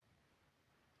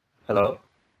Hello.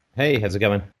 Hey, how's it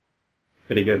going?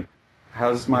 Pretty good.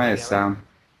 How's my sound?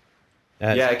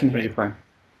 Yeah, I Sounds can hear you great. fine.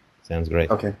 Sounds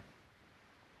great. Okay,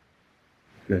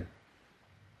 good.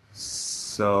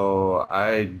 So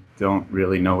I don't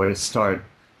really know where to start.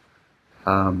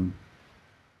 Um,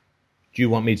 Do you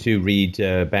want me to read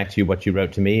back to you what you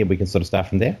wrote to me, and we can sort of start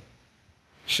from there?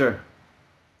 sure.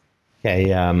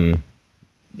 Okay.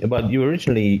 Well,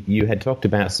 you had talked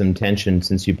about some tension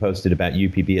since you posted about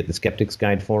UPB at the Skeptics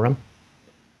Guide forum,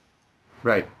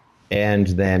 Right. and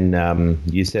then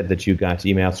you said that you got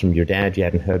emails from your dad you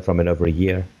hadn't heard from in over a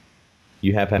year.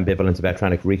 You have ambivalence about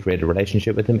trying to recreate a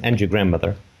relationship with him, and your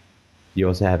grandmother. You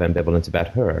also have ambivalence about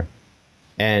her,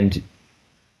 and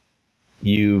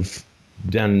you've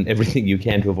done everything you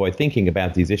can to avoid thinking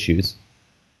about these issues,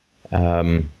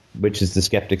 which is the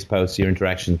skeptics posts, your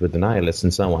interactions with the nihilists,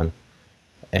 and so on.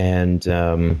 And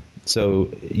so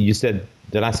you said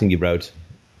the last thing you wrote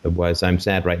was, "I'm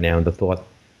sad right now," and the thought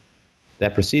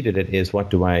that preceded it is, "What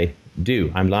do I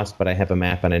do? I'm lost, but I have a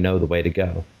map and I know the way to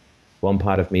go. One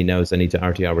part of me knows I need to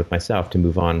RTR with myself to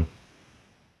move on,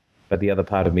 but the other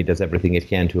part of me does everything it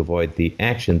can to avoid the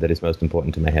action that is most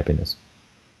important to my happiness."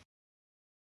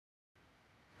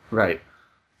 Right.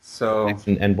 So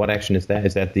And what action is that?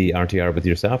 Is that the RTR with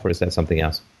yourself, or is that something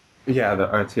else? yeah, the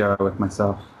RTR with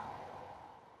myself.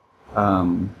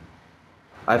 Um,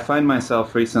 I find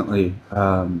myself recently.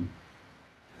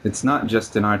 It's not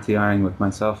just in RTRing with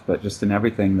myself, but just in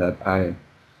everything that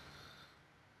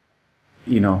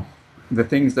you know, the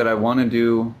things that I want to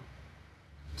do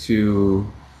to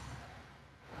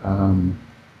um,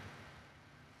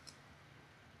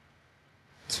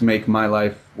 to make my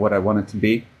life what I want it to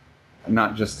be,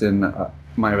 not just in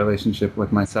my relationship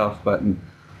with myself, but in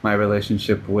my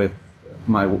relationship with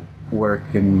my work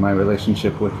and my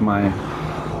relationship with my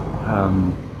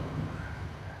um,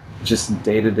 just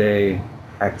day-to-day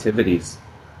activities.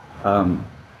 Um,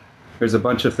 there's a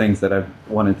bunch of things that I've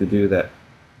wanted to do that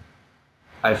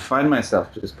I find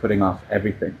myself just putting off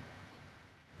everything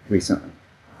recently.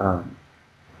 Um,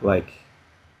 like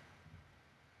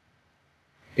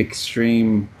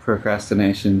extreme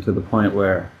procrastination to the point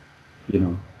where,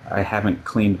 I haven't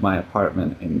cleaned my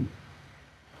apartment in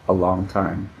a long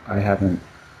time. I haven't.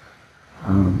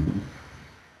 Um,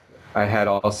 I had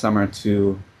all summer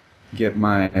to get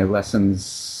my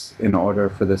lessons in order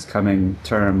for this coming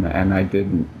term, and I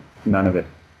did none of it.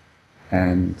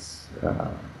 And uh,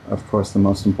 of course, the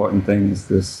most important thing is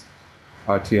this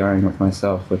RTRing with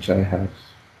myself, which I have.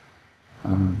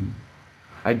 Um,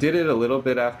 I did it a little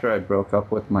bit after I broke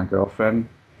up with my girlfriend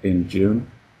in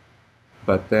June,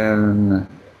 but then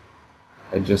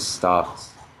I just stopped.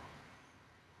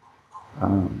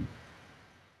 Um,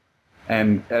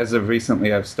 and as of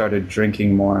recently, I've started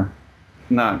drinking more,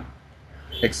 not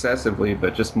excessively,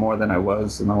 but just more than I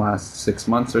was in the last 6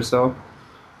 months or so.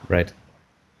 Right.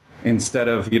 Instead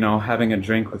of having a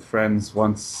drink with friends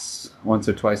once or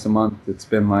twice a month, it's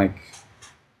been like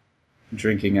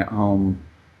drinking at home,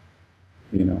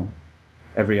 you know,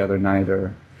 every other night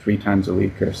or 3 times a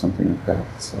week or something like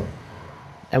that. So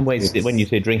And wait, when you it's,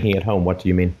 say drinking at home, what do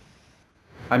you mean?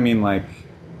 I mean, like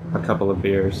a couple of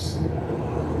beers,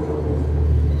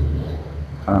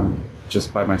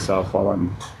 just by myself while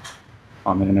I'm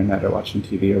on the internet or watching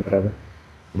TV or whatever.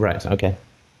 Right. Okay.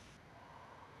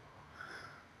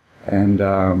 And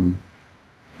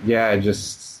yeah, I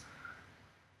just,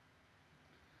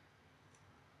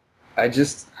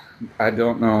 I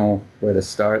don't know where to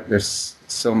start. There's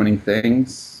so many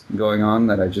things going on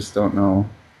that I just don't know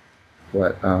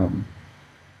what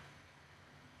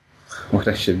what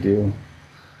I should do.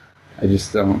 I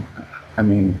just don't. I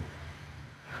mean,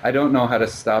 I don't know how to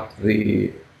stop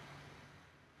the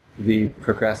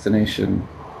procrastination.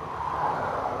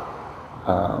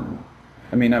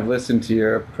 I mean, I've listened to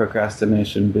your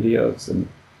procrastination videos and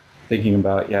thinking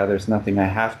about, yeah, there's nothing I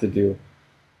have to do.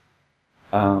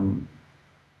 Um,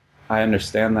 I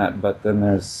understand that, but then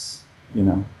you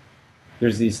know,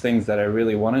 there's these things that I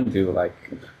really want to do, like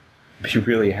be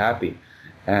really happy.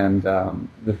 And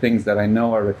the things that I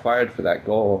know are required for that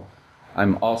goal,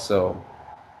 I'm also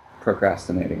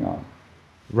procrastinating on.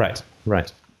 Right.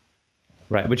 Right.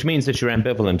 Right. Which means that you're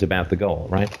ambivalent about the goal,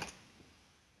 right?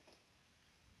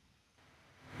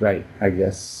 Right, I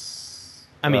guess.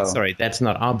 I mean, Well, sorry, that's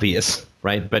not obvious,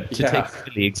 right? But to take yeah,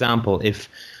 the example, if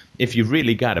you've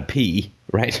really got to pee,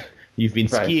 right? You've been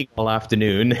right, skiing all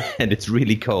afternoon and it's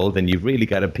really cold and you've really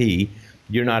got to pee.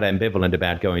 You're not ambivalent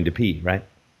about going to pee, right?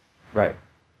 right,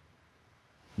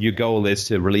 Your goal is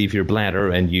to relieve your bladder,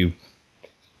 and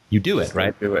you do it,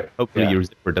 right? Do it. Hopefully Yeah. your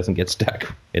zipper doesn't get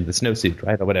stuck in the snowsuit,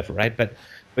 right, or whatever, right? But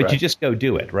Right. you just go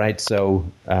do it, right? So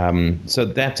so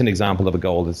that's an example of a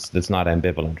goal that's not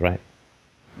ambivalent, right?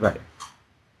 Right.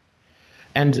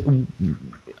 And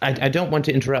I don't want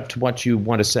to interrupt what you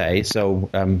want to say, so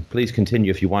please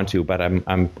continue if you want to. But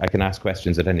I can ask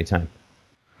questions at any time.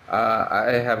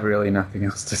 I have really nothing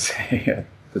else to say at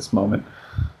this moment.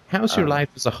 How's your life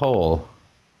as a whole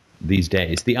these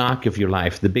days? The arc of your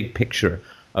life, the big picture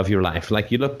of your life.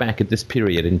 Like you look back at this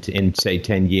period in say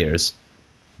 10 years,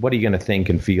 what are you going to think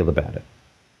and feel about it?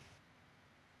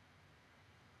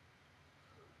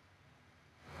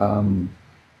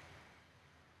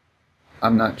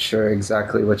 I'm not sure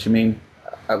exactly what you mean.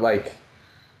 How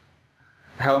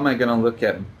am I going to look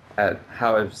at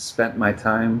how I've spent my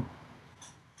time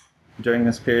during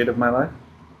this period of my life?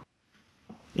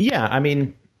 Yeah, I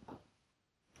mean,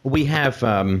 we have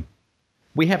a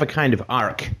kind of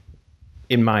arc,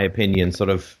 in my opinion, sort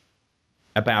of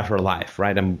about her life,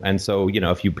 right? And so, you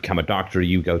know, if you become a doctor,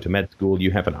 you go to med school,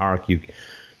 you have an arc. You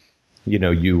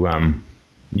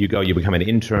become an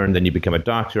intern, then you become a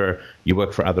doctor. You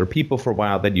work for other people for a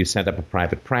while, then you set up a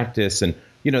private practice, and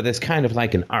you know, there's kind of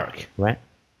like an arc, right?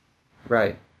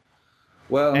 Right.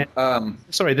 Well,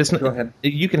 Sorry, go ahead.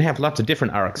 You can have lots of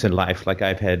different arcs in life. Like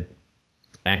I've had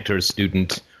actor,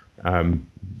 student,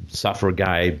 software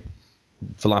guy,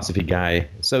 philosophy guy.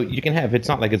 So you can have, it's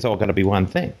not like it's all going to be one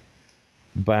thing.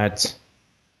 But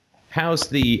how's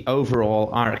the overall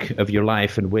arc of your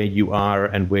life and where you are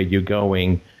and where you're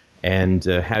going? And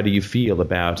how do you feel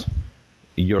about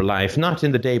your life, not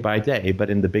in the day by day, but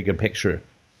in the bigger picture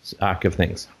arc of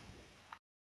things?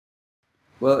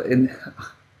 Well, to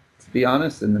be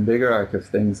honest, in the bigger arc of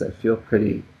things, I feel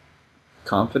pretty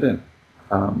confident.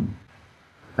 I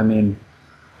mean,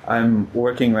 I'm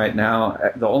working right now.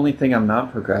 The only thing I'm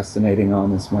not procrastinating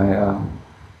on is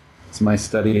my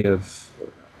study of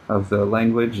the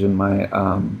language and my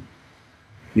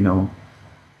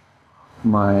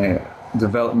my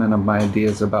development of my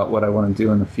ideas about what I want to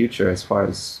do in the future as far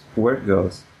as work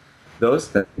goes. Those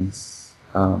things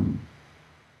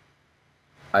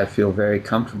I feel very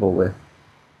comfortable with.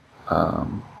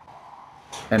 And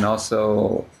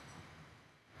also,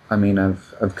 I mean,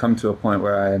 I've come to a point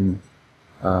where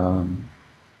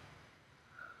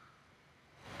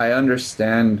I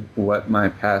understand what my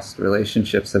past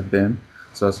relationships have been.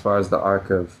 So as far as the arc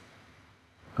of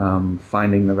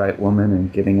finding the right woman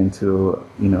and getting into,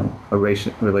 you know, a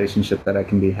relationship that I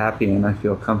can be happy in, I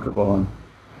feel comfortable in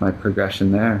my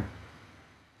progression there.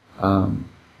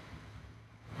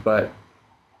 But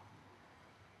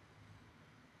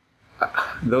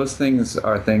those things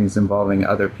are things involving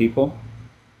other people.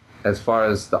 As far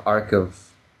as the arc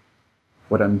of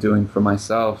what I'm doing for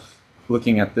myself,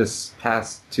 looking at this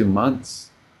past 2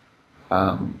 months,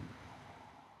 I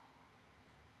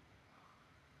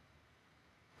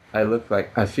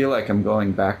feel like I'm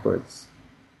going backwards.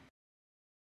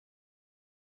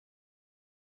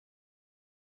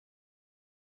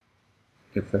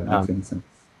 If that makes any sense.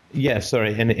 Yeah,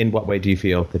 sorry. And in what way do you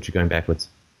feel that you're going backwards?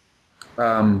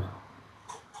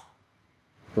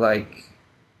 Like,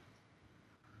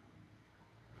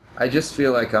 I just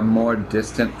feel like I'm more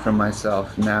distant from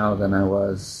myself now than I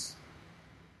was,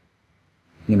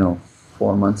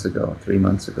 4 months ago, 3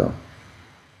 months ago.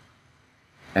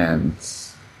 And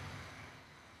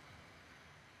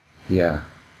yeah,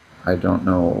 I don't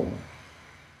know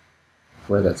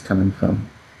where that's coming from.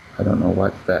 I don't know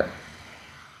what that...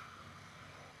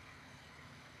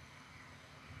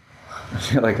 I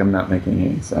feel like I'm not making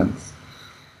any sense.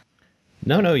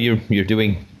 No, you're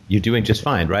doing just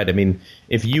fine, right? I mean,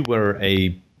 if you were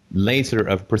a laser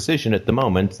of precision at the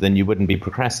moment, then you wouldn't be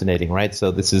procrastinating, right? So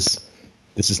this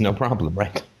is no problem,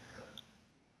 right?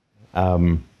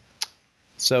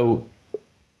 So,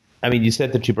 I mean, you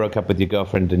said that you broke up with your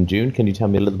girlfriend in June. Can you tell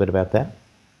me a little bit about that?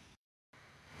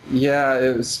 Yeah,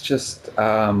 it was just...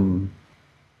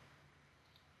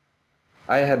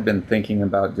 I had been thinking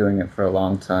about doing it for a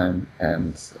long time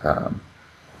and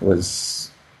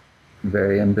was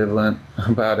very ambivalent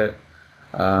about it.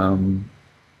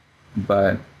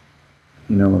 But,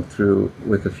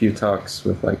 with a few talks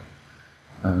with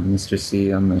Mr.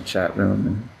 C on the chat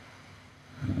room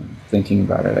and thinking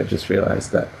about it, I just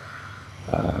realized that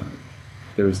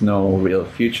there was no real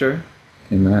future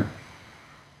in that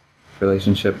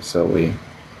relationship. So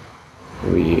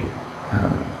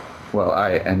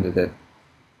I ended it,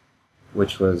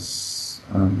 which was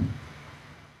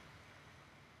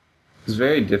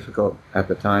very difficult at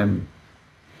the time,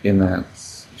 in that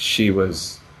she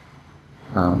was,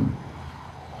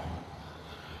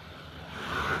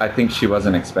 I think she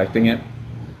wasn't expecting it,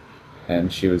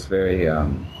 and she was very,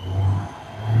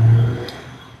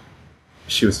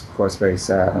 she was of course very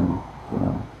sad, and you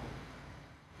know,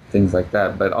 things like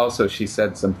that. But also, she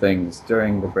said some things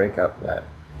during the breakup that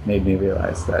made me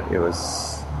realize that it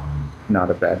was not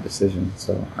a bad decision.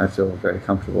 So I feel very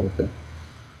comfortable with it.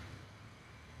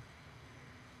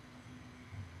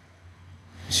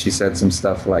 She said some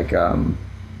stuff like,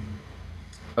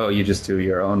 "Oh, you just do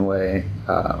your own way.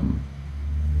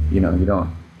 You know,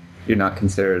 you're not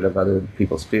considerate of other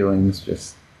people's feelings.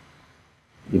 Just,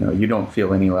 you know, you don't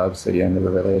feel any love, so you end the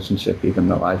relationship, even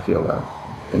though I feel love."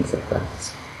 Things like that.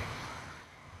 So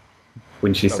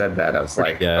when she said that, I was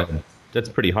like, yeah, that's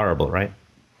pretty horrible, right?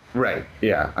 Right.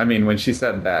 Yeah. I mean, when she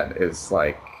said that, it's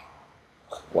like,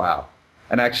 wow.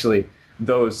 And actually,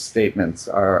 those statements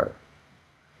are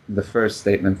the first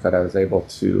statements that I was able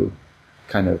to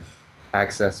kind of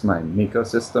access my Miko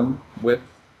system with.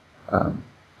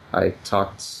 I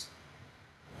talked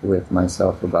with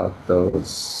myself about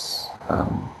those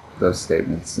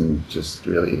statements and just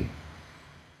really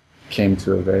came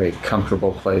to a very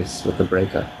comfortable place with the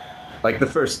breakup. Like the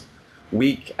first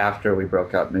week after we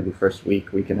broke up, maybe first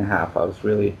week and a half,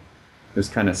 it was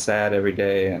kind of sad every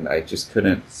day, and I just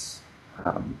couldn't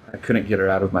get her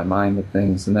out of my mind with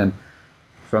things. And then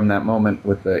from that moment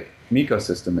with the Miko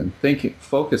system and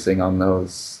focusing on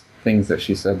those things that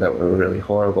she said that were really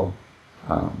horrible,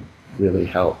 really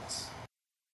helped.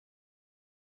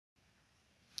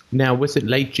 Now, was it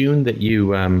late June that you,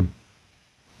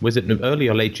 was it early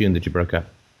or late June that you broke up?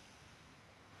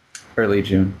 Early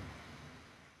June.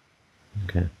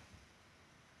 Okay.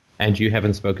 And you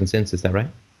haven't spoken since, is that right?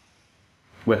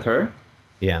 With her?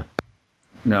 Yeah.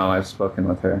 No, I've spoken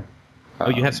with her. Oh,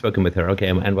 you have spoken with her. Okay,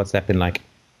 and what's that been like?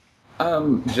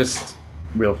 Just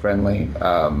real friendly.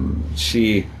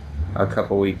 She, a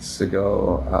couple weeks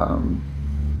ago,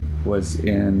 was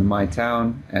in my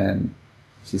town, and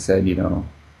she said, you know,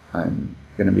 I'm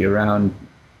going to be around.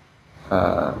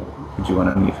 Would you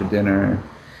want to meet for dinner?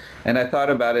 And I thought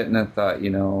about it, and I thought, you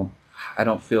know, I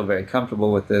don't feel very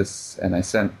comfortable with this. And I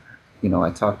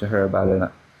talked to her about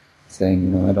it, saying, you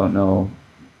know, I don't know,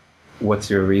 what's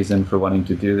your reason for wanting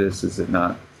to do this? Is it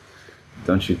not,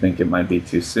 don't you think it might be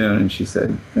too soon? And she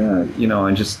said, you know,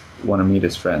 I just want to meet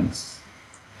as friends.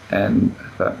 And I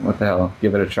thought, what the hell,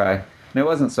 give it a try. And it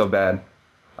wasn't so bad.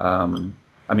 I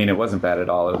mean, it wasn't bad at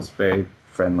all. It was very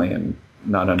friendly and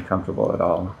not uncomfortable at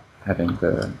all, having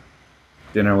the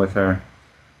dinner with her.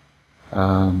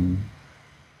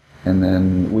 And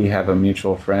then we have a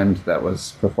mutual friend that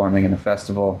was performing in a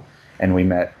festival, and we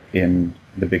met in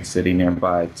the big city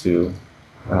nearby to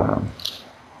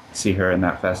see her in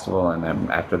that festival. And then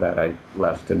after that, I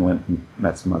left and went and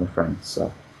met some other friends.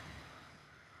 So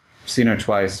I've seen her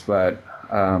twice, but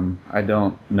I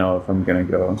don't know if I'm going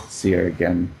to go see her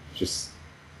again, just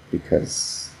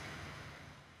because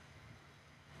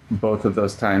both of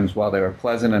those times, while they were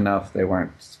pleasant enough, they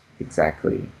weren't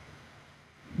exactly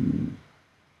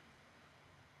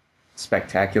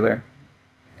spectacular.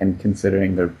 And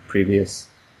considering their previous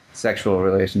sexual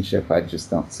relationship, I just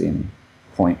don't see any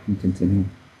point in continuing.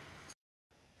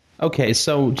 Okay,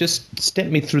 so just step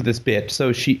me through this bit.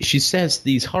 So she says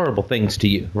these horrible things to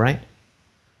you, right?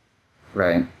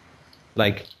 Right.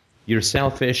 Like, you're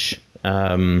selfish,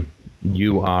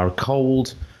 you are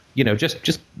cold, you know,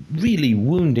 just really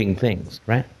wounding things,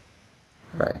 right?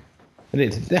 Right.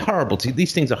 And they're horrible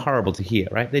these things are horrible to hear,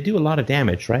 right? They do a lot of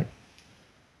damage, right?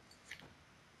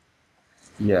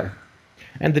 Yeah.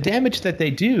 And the damage that they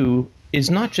do is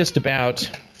not just about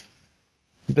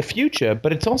the future,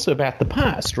 but it's also about the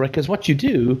past, right? Because what you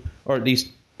do, or at least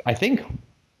I think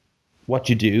what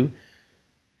you do,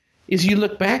 is you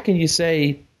look back and you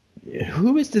say,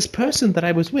 who is this person that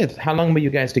I was with? How long were you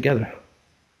guys together?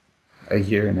 A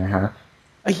year and a half.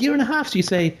 A year and a half. So you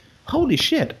say, holy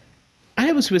shit,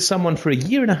 I was with someone for a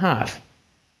year and a half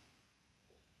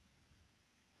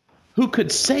who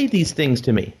could say these things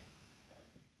to me.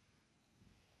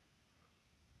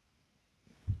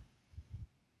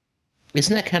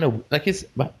 Isn't that kind of like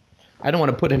I don't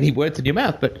want to put any words in your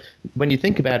mouth, but when you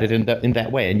think about it in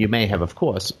that way, and you may have, of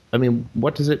course, I mean,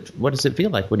 what does it feel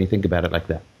like when you think about it like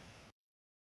that?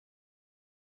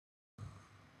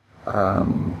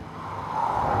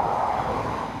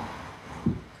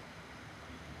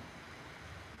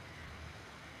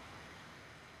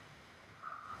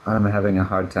 I'm having a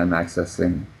hard time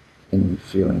accessing any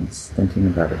feelings, thinking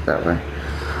about it that way.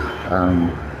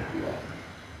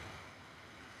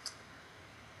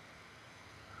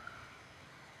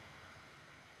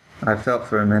 I felt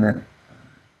for a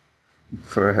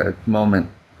moment,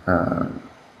 a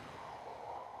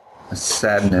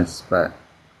sadness, but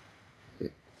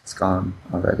it's gone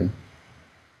already.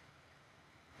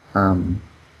 Um,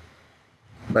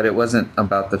 but it wasn't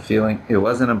about the feeling. It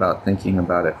wasn't about thinking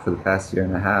about it for the past year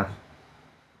and a half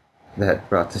that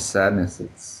brought the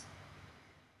sadness.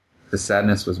 The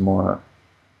sadness was more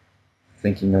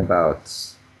thinking about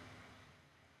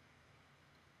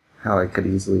how I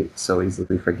could so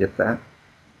easily forget that.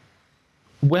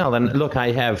 Well, and look,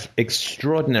 I have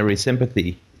extraordinary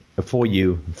sympathy for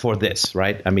you for this,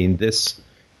 right? I mean, this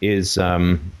is,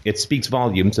 it speaks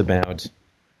volumes about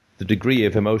the degree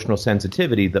of emotional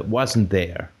sensitivity that wasn't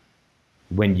there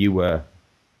when you were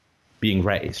being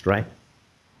raised, right?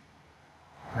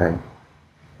 Right.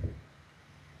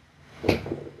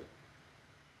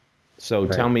 So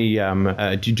Right. tell me,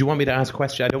 do you want me to ask a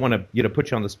question? I don't want to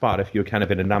put you on the spot if you're kind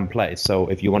of in a numb place. So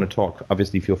if you want to talk,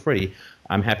 obviously feel free.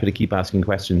 I'm happy to keep asking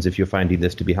questions if you're finding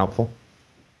this to be helpful.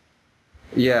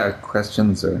 Yeah,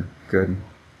 questions are good.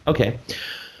 Okay.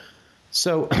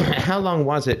 So how long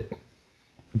was it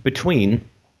between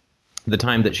the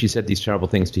time that she said these terrible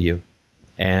things to you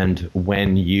and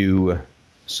when you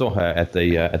saw her at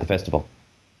the festival?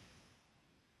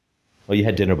 Or you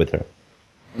had dinner with her?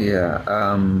 Yeah,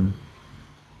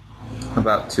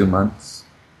 about 2 months.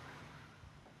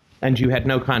 And you had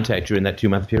no contact during that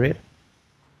 2-month period?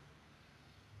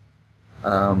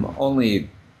 Only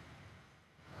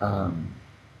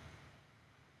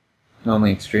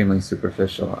extremely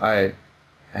superficial. I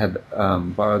had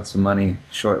borrowed some money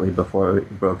shortly before we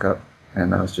broke up,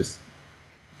 and I was just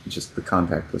the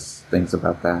contact was things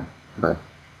about that. But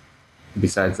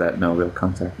besides that, no real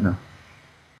contact, no.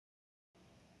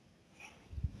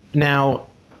 Now,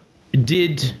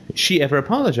 did she ever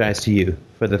apologize to you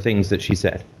for the things that she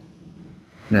said?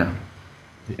 No.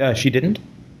 She didn't?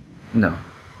 No.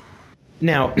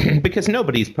 Now, because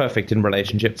nobody's perfect in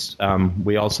relationships,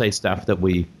 we all say stuff that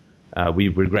we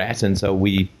regret, and so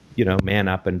we, man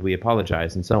up and we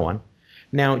apologize and so on.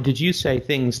 Now, did you say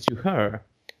things to her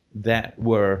that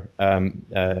were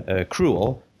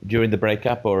cruel during the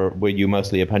breakup, or were you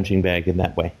mostly a punching bag in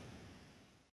that way?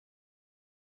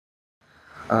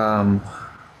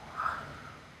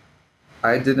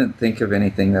 I didn't think of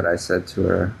anything that I said to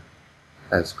her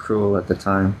as cruel at the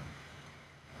time.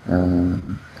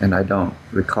 And I don't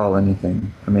recall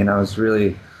anything. I mean, I was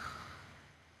really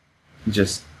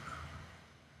just...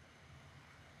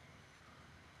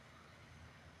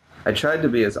 I tried to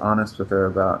be as honest with her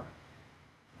about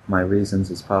my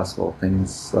reasons as possible.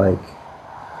 Things like,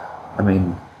 I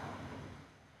mean,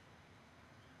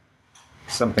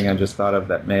 something I just thought of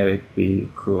that may be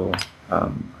cruel.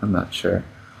 I'm not sure.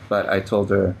 But I told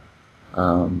her,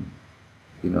 the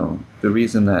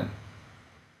reason that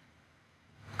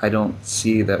I don't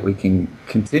see that we can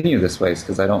continue this way is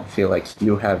because I don't feel like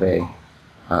you have a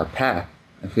path.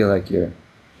 I feel like you're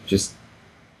just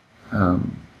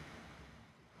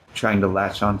trying to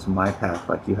latch onto my path,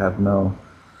 like you have no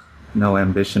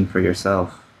ambition for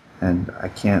yourself, and I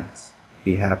can't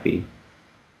be happy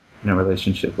in a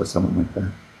relationship with someone like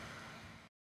that.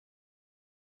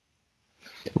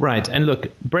 Right, and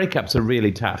look, breakups are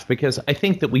really tough because I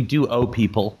think that we do owe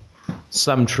people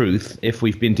some truth if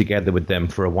we've been together with them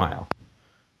for a while.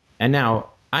 And now,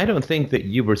 I don't think that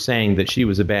you were saying that she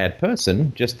was a bad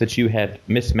person, just that you had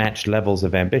mismatched levels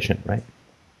of ambition, right?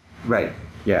 Right,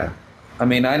 yeah. I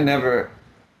mean, I never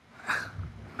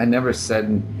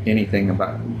said anything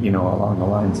about, along the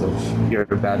lines of, you're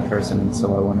a bad person and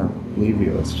so I want to leave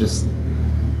you. It's just,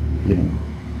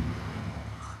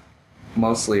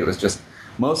 mostly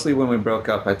when we broke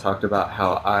up, I talked about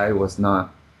how I was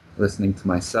not listening to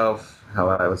myself, how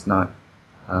I was not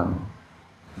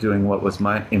doing what was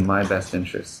in my best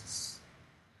interests.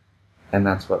 And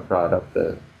that's what brought up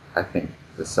the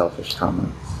selfish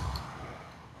comments.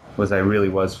 Was I really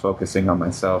was focusing on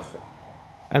myself.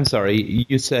 I'm sorry,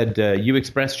 you said you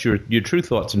expressed your true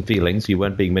thoughts and feelings. You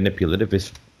weren't being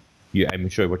manipulative. I'm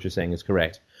sure what you're saying is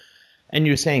correct. And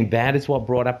you're saying that is what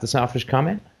brought up the selfish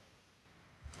comment?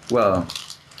 Well,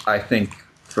 I think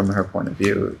from her point of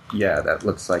view, yeah, that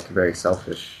looks like very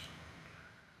selfish.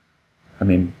 I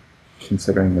mean,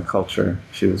 considering the culture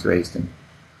she was raised in.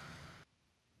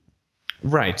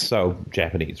 Right, so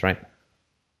Japanese, right?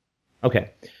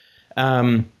 Okay.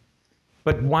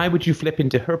 But why would you flip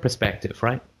into her perspective,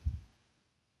 right?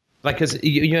 Like, because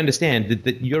you understand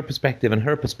that your perspective and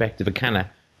her perspective are kind of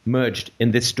merged in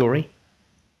this story?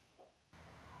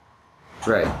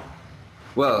 Right.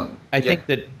 Well, I think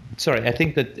that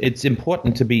it's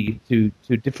important to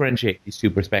differentiate these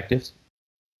two perspectives.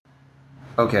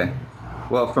 Okay.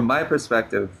 Well, from my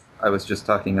perspective, I was just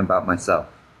talking about myself.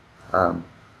 There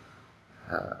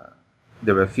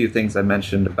were a few things I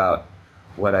mentioned about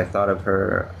what I thought of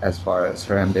her as far as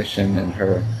her ambition and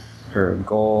her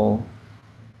goal.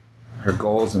 her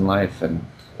goals in life, and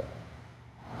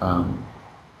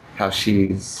how she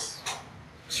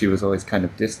was always kind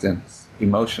of distant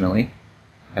emotionally,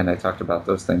 and I talked about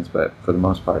those things, but for the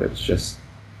most part it was just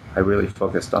I really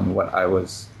focused on what I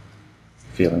was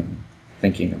feeling,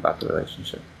 thinking about the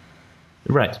relationship.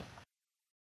 Right.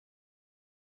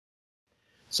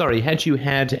 Sorry, had you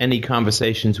had any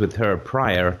conversations with her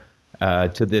prior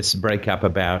to this breakup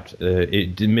about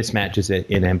mismatches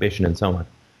in ambition and so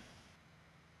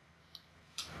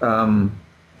on?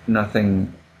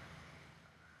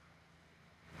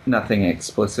 Nothing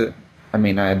explicit. I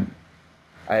mean, I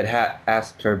had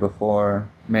asked her before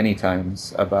many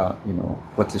times about,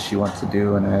 what does she want to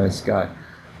do, and I always got,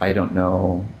 I don't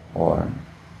know, or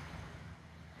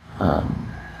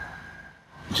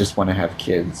just want to have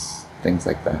kids, things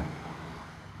like that.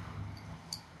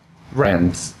 Right.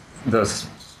 And those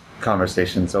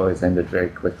conversations always ended very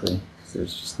quickly, because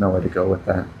there's just nowhere to go with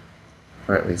that.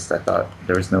 Or at least I thought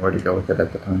there was nowhere to go with it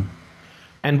at the time.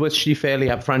 And was she fairly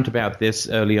upfront about this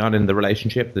early on in the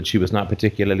relationship, that she was not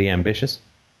particularly ambitious?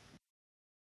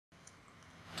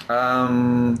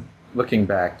 Looking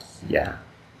back, yeah.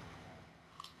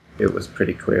 It was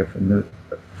pretty clear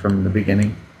from the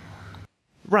beginning.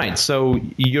 Right, so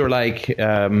you're like,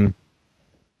 I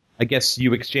guess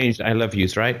you exchanged I love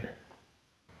yous, right?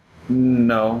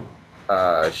 No,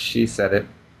 she said it,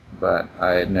 but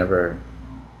I never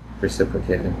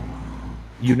reciprocated.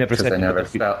 You never said I never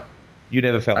felt. You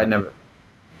never felt. I never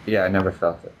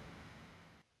felt it.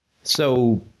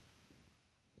 So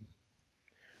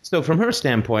from her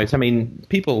standpoint, I mean,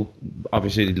 people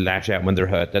obviously lash out when they're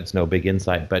hurt. That's no big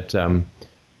insight. But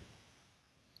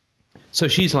so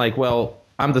she's like, well,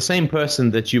 I'm the same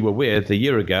person that you were with a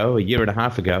year and a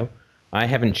half ago. I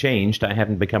haven't changed. I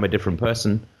haven't become a different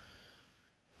person.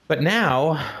 But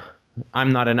now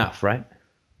I'm not enough, right?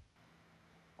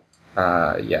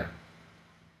 Yeah.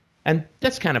 And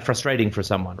that's kind of frustrating for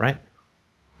someone, right?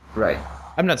 Right.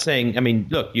 I'm not saying, I mean,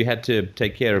 look, you had to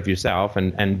take care of yourself,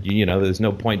 and there's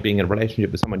no point being in a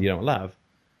relationship with someone you don't love.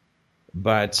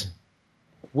 But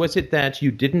was it that you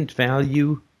didn't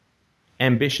value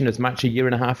ambition as much a year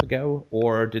and a half ago,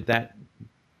 or did that,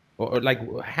 or like,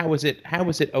 how was it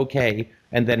okay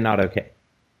and then not okay?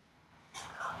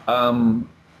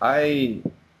 I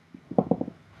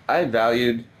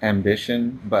valued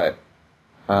ambition, but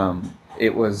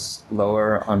it was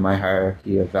lower on my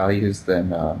hierarchy of values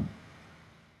than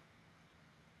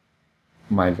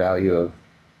my value of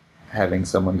having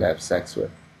someone to have sex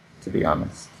with, to be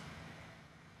honest.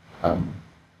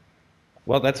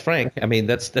 Well, that's frank. I mean,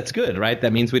 that's good, right?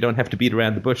 That means we don't have to beat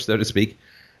around the bush, so to speak.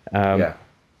 Yeah.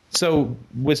 So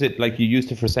was it like you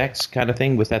used it for sex kind of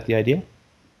thing? Was that the idea?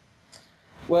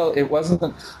 Well, it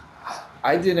wasn't.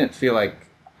 I didn't feel like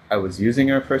I was using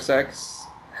her for sex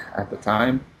at the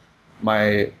time.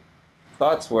 My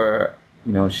thoughts were,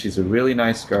 she's a really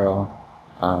nice girl.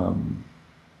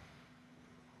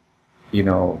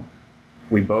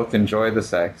 We both enjoy the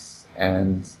sex,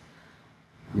 and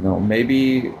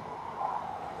maybe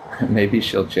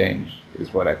she'll change,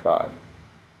 is what I thought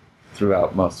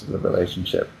throughout most of the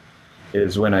relationship.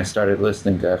 Is when I started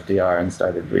listening to FDR and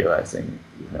started realizing,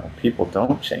 people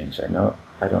don't change. I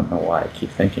don't know why I keep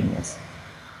thinking this.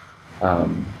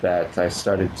 That I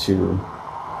started to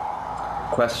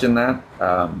question that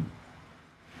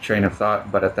train of thought,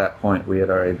 but at that point we had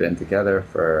already been together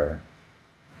for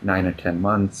 9 or 10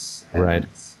 months. And right.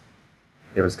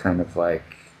 It was kind of like,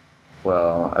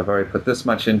 well, I've already put this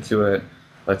much into it.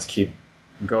 Let's keep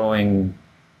going.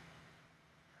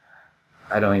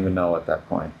 I don't even know at that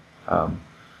point.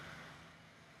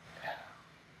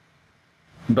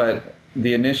 But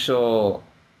the initial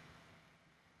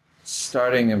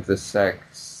starting of the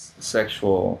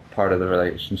sexual part of the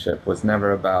relationship was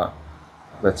never about,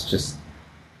 let's just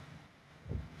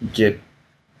get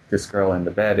this girl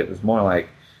into bed. It was more like,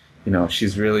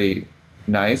 she's really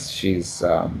nice. She's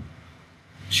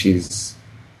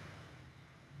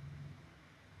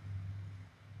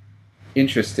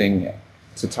interesting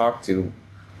to talk to,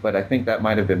 but I think that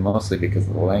might have been mostly because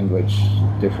of the language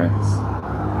difference,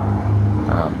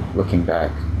 looking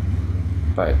back.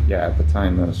 But yeah, at the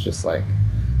time it was just like,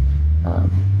 I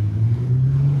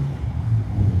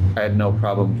had no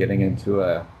problem getting into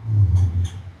a,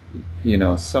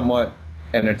 somewhat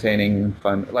entertaining and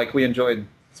fun. Like, we enjoyed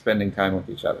spending time with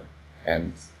each other,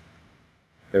 and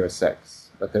there was sex,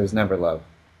 but there was never love.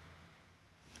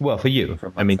 Well, for you,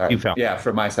 side. You felt. Yeah,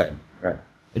 from my side, right.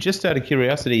 Just out of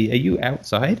curiosity, are you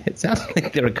outside? It sounds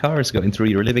like there are cars going through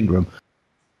your living room.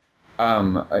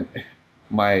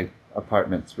 My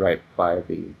apartment's right by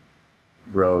the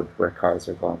road where cars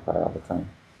are going by all the time.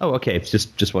 Oh, okay. It's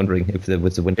just wondering if there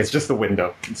was a window. It's just the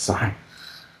window. Sorry.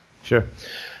 Sure.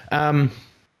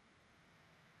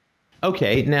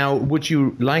 Okay. Now, would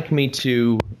you like me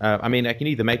to? I mean, I can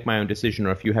either make my own decision,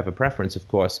 or if you have a preference, of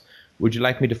course. Would you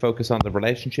like me to focus on the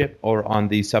relationship or on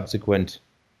the subsequent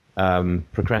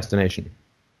procrastination?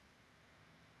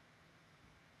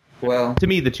 Well, To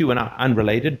me, the two are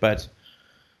unrelated, but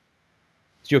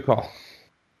it's your call.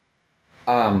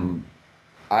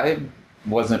 I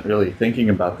wasn't really thinking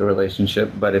about the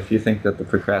relationship, but if you think that the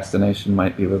procrastination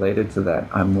might be related to that,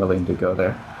 I'm willing to go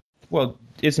there. Well,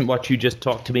 isn't what you just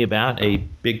talked to me about a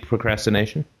big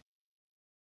procrastination?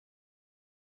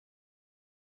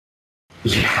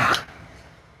 Yeah.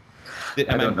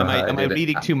 Am I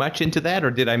reading too much into that,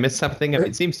 or did I miss something? I mean,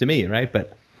 it seems to me, right?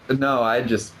 But No, I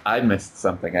missed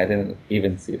something. I didn't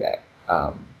even see that.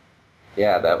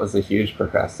 Yeah, that was a huge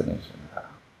procrastination.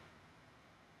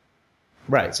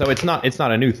 right, so it's not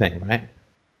a new thing, right?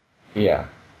 Yeah.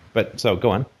 But so go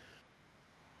on.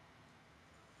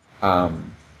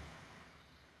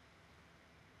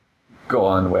 Go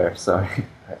on where? Sorry.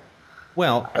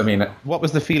 Well, I mean, what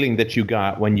was the feeling that you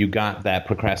got when you got that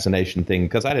procrastination thing?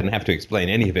 Because I didn't have to explain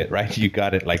any of it, right? You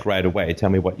got it like right away. Tell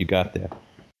me what you got there.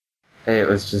 it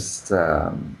was just,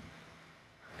 it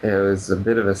was a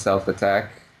bit of a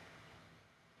self-attack.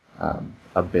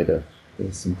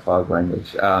 There's some clog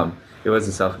language. It was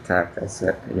a self-attack. I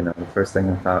said, the first thing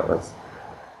I thought was,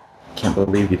 can't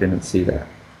believe you didn't see that.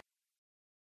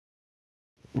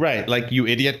 Right, like you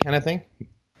idiot kind of thing?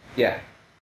 Yeah.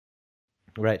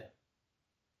 Right.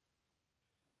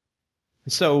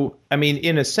 So, I mean,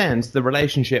 in a sense, the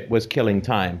relationship was killing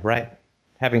time, right?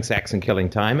 Having sex and killing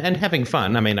time and having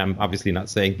fun. I mean, I'm obviously not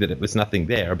saying that it was nothing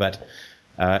there, but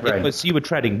Right. it was, you were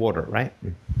treading water, right?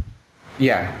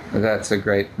 Yeah, that's a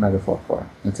great metaphor for it.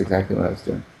 That's exactly what I was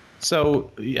doing.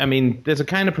 So, I mean, there's a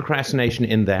kind of procrastination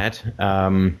in that.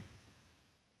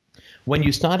 When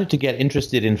you started to get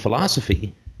interested in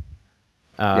philosophy,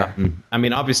 Yeah. I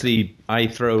mean, obviously, I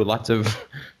throw lots of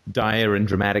dire and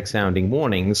dramatic sounding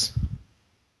warnings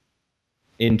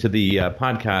into the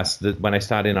podcast that when I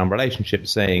start in on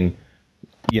relationships saying,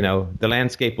 the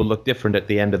landscape will look different at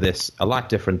the end of this, a lot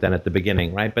different than at the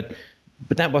beginning, right? But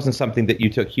that wasn't something that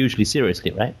you took hugely seriously,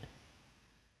 right?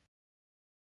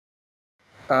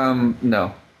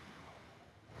 No.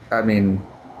 I mean,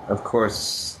 of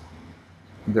course,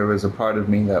 there was a part of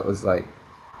me that was like,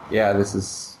 yeah,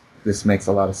 this makes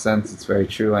a lot of sense. It's very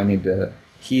true. I need to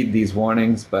heed these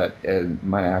warnings, but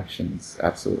my actions,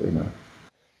 absolutely not.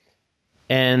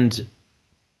 And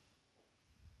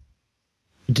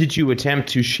did you attempt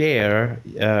to share,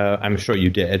 I'm sure you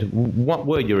did, what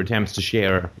were your attempts to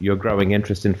share your growing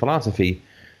interest in philosophy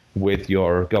with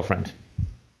your girlfriend?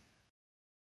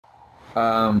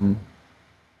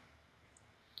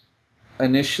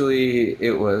 Initially,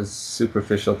 it was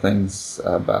superficial things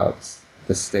about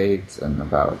the state and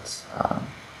about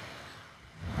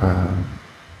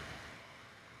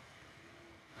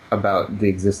the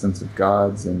existence of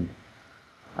gods and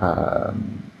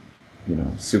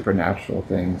supernatural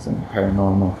things and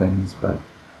paranormal things,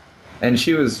 and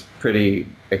she was pretty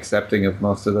accepting of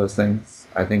most of those things.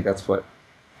 I think that's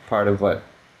part of what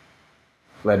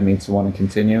led me to want to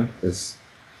continue, is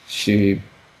she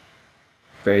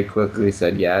very quickly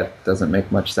said, yeah, it doesn't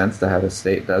make much sense to have a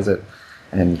state, does it?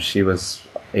 And she was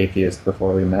atheist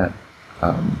before we met.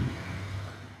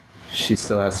 She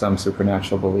still has some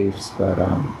supernatural beliefs, but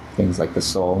things like the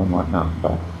soul and whatnot,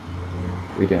 but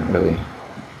we didn't really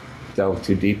delve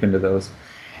too deep into those.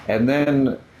 And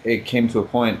then it came to a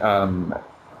point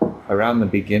around the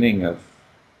beginning of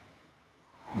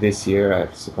this year,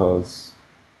 I suppose,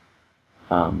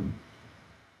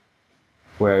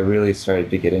 where I really started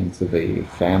to get into the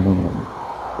family and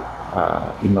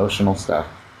emotional stuff.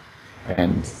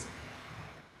 And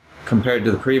compared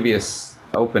to the previous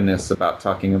openness about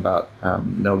talking about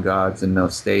no gods and no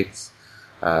states,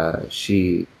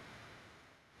 she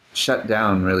shut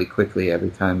down really quickly every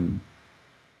time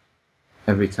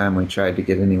we tried to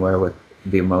get anywhere with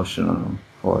the emotional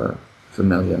or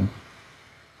familial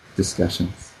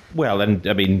discussions. Well, and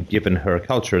I mean, given her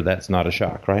culture, that's not a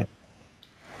shock, right?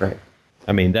 Right.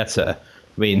 I mean, that's a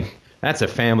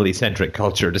family-centric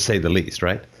culture, to say the least,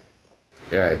 right?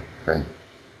 Right.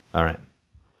 All right.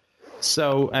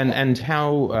 So, and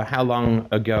how long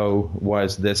ago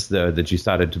was this that you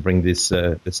started to bring this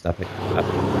stuff up?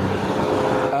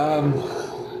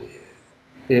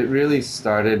 It really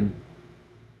started.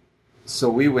 So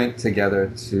we went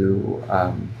together to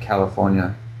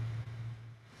California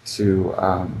to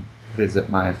visit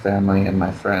my family and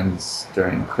my friends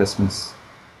during Christmas,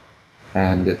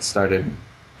 and it started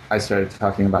I started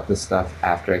talking about this stuff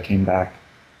after I came back,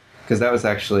 because that was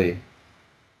actually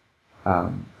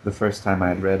the first time I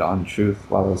had read On Truth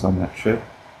while I was on that trip.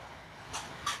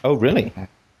 Oh, really?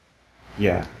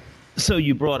 Yeah. So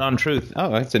you brought On Truth. Oh,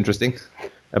 that's interesting.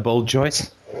 A bold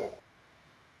choice.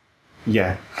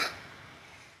 Yeah.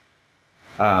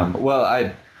 Well,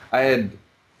 I had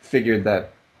figured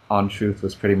that On Truth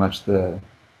was pretty much a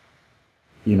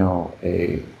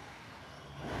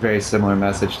very similar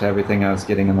message to everything I was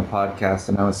getting in the podcast,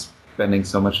 and I was spending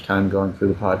so much time going through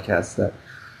the podcast that,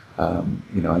 I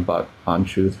bought On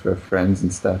Truth for friends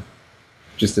and stuff,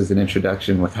 just as an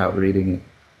introduction without reading it.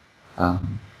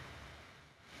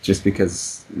 Just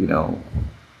because,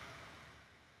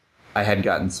 I had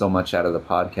gotten so much out of the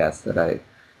podcast that I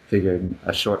figured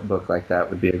a short book like that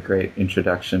would be a great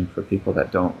introduction for people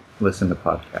that don't listen to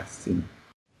podcasts.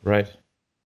 Right.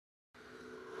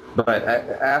 But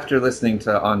after listening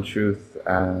to On Truth,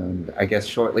 and I guess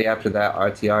shortly after that,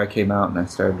 RTR came out, and I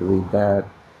started to read that.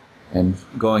 And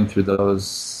going through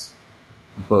those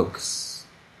books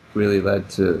really led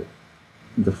to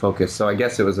the focus. So I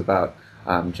guess it was about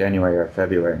January or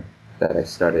February that I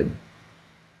started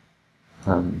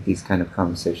these kind of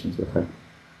conversations with her.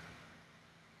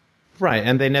 Right,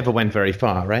 and they never went very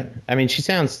far, right? I mean, she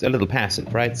sounds a little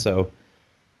passive, right? So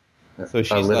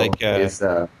she's like... is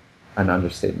an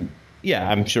understatement. Yeah,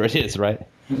 I'm sure it is, right?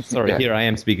 Sorry, yeah. Here I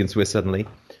am speaking Swiss suddenly.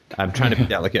 I'm trying to be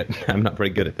delicate. I'm not very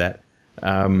good at that.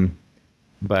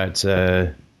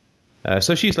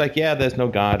 So she's like, yeah, there's no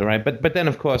God, right? But then,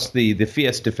 of course, the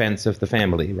fierce defense of the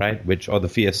family, right? Or the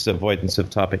fierce avoidance of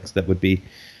topics that would be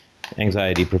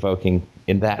anxiety-provoking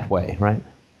in that way, right?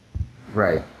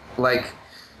 Right. Like,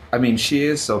 I mean, she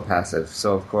is so passive.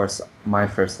 So, of course, my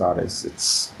first thought is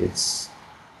it's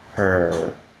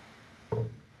her,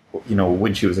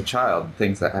 when she was a child,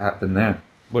 things that happened there.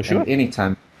 Well, sure. And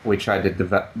anytime we tried to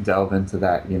delve into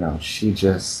that, she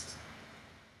just...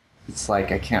 It's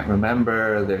like, I can't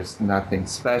remember, there's nothing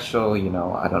special,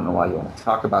 I don't know why you want to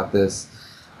talk about this.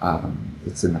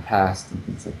 It's in the past and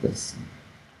things like this.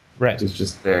 Right. It's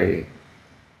just very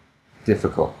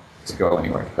difficult to go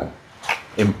anywhere with that.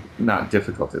 Not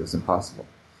difficult, it was impossible.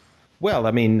 Well,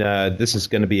 I mean, this is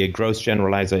going to be a gross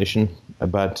generalization,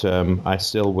 but I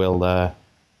still will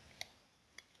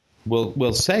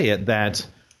say it that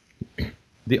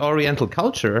the Oriental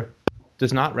culture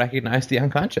does not recognize the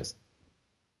unconscious.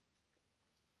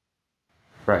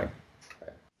 Right.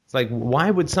 It's like,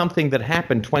 why would something that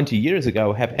happened 20 years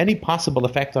ago have any possible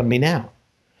effect on me now?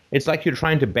 It's like you're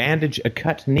trying to bandage a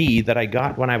cut knee that I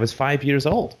got when I was 5 years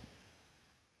old.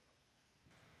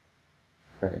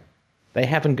 Right. They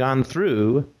haven't gone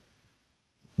through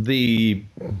the,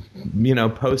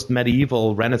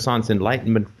 post-medieval Renaissance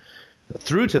Enlightenment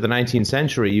through to the 19th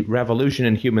century revolution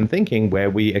in human thinking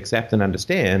where we accept and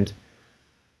understand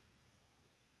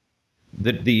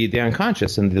the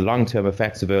unconscious and the long-term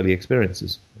effects of early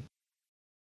experiences.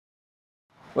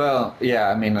 Well, yeah,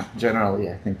 I mean, generally,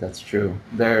 I think that's true.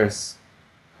 There does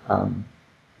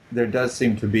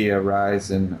seem to be a rise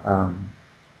in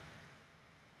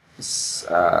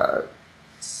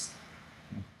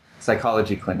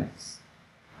psychology clinics,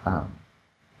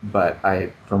 but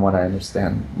from what I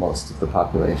understand, most of the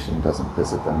population doesn't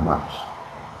visit them much.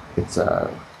 It's a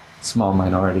small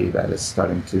minority that is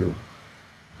starting to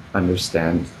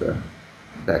understand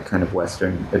that kind of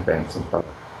Western advance in thought.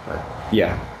 But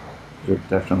yeah, you're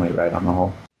definitely right on the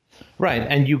whole. Right,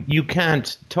 and you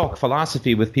can't talk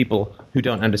philosophy with people who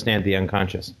don't understand the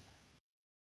unconscious.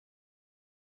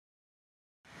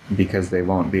 Because they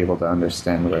won't be able to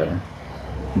understand where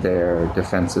their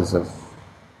defenses of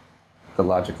the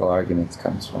logical arguments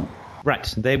comes from.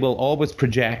 Right, they will always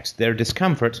project their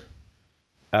discomfort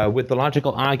with the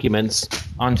logical arguments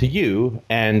onto you,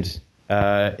 and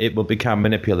it will become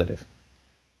manipulative.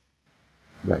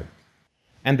 Right.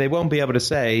 And they won't be able to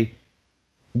say,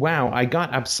 wow, I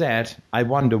got upset, I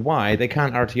wonder why. They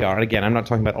can't RTR. Again, I'm not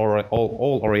talking about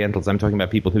all Orientals. I'm talking about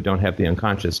people who don't have the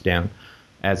unconscious down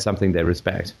as something they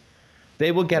respect.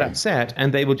 They will get upset,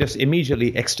 and they will just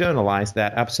immediately externalize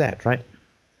that upset, right?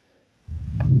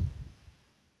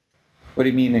 What do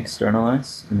you mean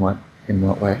externalize? In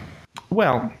what way?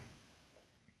 Well,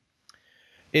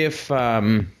 if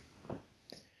I'm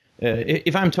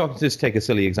talking, just take a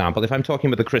silly example, if I'm talking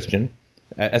with a Christian,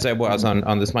 as I was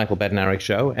on this Michael Bednarik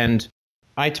show, and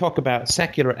I talk about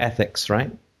secular ethics,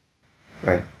 right?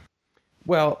 Right.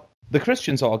 Well, the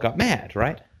Christians all got mad,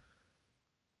 right?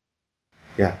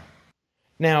 Yeah.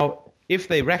 Now, if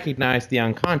they recognize the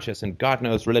unconscious, and God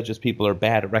knows religious people are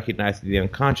bad at recognizing the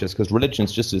unconscious, because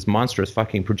religion's just this monstrous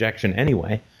fucking projection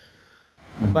anyway,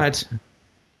 but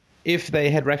if they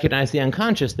had recognized the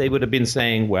unconscious, they would have been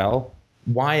saying, well,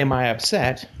 why am I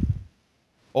upset?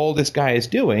 All this guy is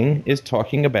doing is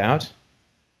talking about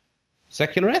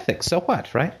secular ethics. So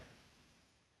what, right?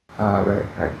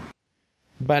 Right.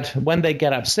 But when they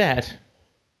get upset,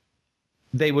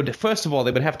 they would, first of all,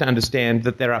 they would have to understand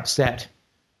that they're upset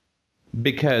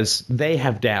because they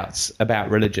have doubts about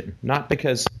religion, not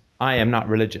because I am not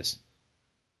religious.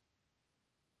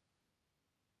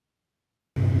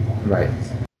 Right.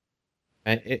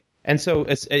 And so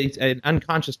it's an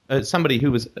unconscious, somebody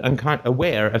who was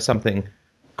aware of something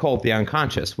called the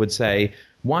unconscious would say,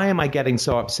 why am I getting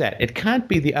so upset? It can't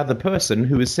be the other person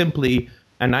who is simply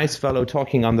a nice fellow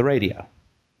talking on the radio.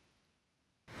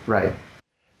 Right.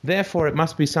 Therefore, it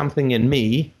must be something in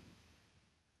me.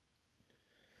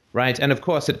 Right? And of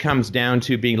course, it comes down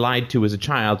to being lied to as a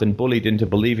child and bullied into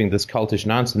believing this cultish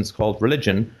nonsense called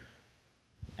religion.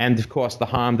 And of course, the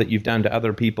harm that you've done to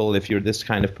other people if you're this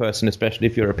kind of person, especially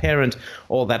if you're a parent,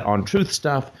 all that on-truth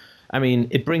stuff. I mean,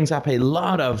 it brings up a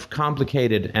lot of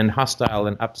complicated and hostile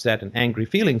and upset and angry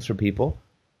feelings for people.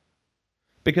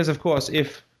 Because, of course,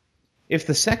 if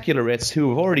the secularists who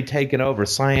have already taken over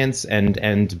science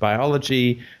and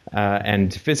biology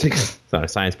and physics, sorry,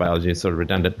 science, biology is sort of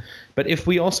redundant, but if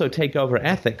we also take over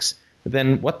ethics,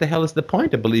 then what the hell is the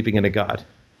point of believing in a God?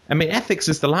 I mean, ethics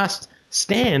is the last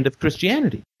stand of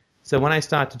Christianity. So when I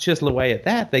start to chisel away at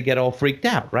that, they get all freaked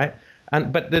out, right?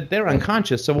 But they're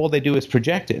unconscious, so all they do is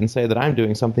project it and say that I'm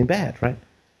doing something bad, right?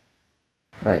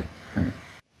 Right.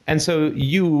 And so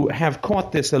you have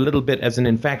caught this a little bit as an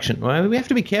infection. Well, we have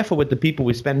to be careful with the people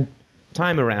we spend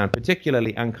time around,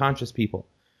 particularly unconscious people.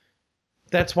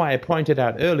 That's why I pointed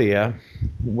out earlier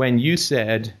when you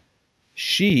said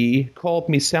she called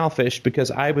me selfish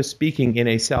because I was speaking in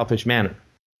a selfish manner.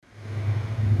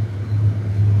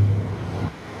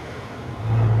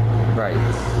 Right.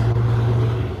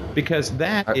 Because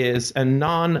that is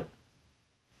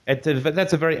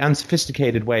that's a very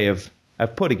unsophisticated way of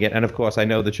putting it. And of course, I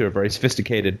know that you're a very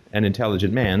sophisticated and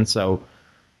intelligent man, so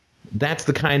that's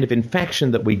the kind of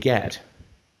infection that we get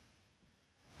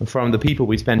from the people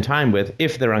we spend time with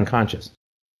if they're unconscious.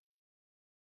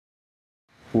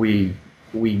 We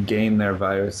gain their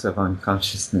virus of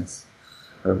unconsciousness.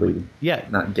 Or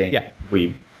not gain. Yeah.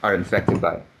 We are infected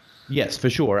by it. Yes, for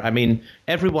sure. I mean,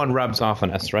 everyone rubs off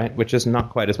on us, right? Which is not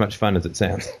quite as much fun as it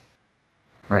sounds.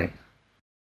 Right.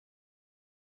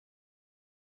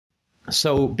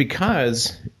 So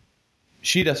because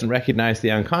she doesn't recognize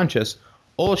the unconscious,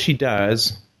 all she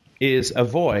does is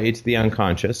avoid the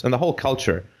unconscious. And the whole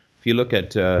culture, if you look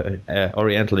at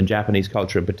Oriental and Japanese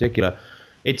culture in particular,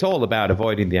 it's all about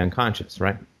avoiding the unconscious,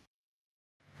 right?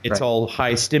 It's right. all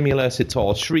high stimulus, it's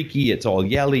all shrieky, it's all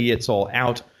yelly, it's all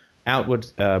outward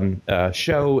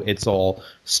show, it's all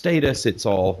status, it's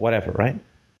all whatever, right?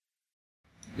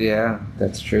 Yeah,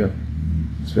 that's true.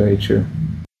 It's very true.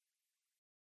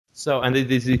 So, and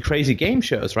these crazy game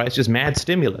shows, right? It's just mad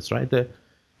stimulus, right? The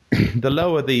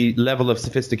lower the level of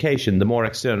sophistication, the more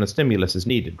external stimulus is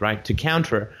needed, right? To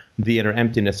counter the inner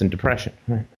emptiness and depression,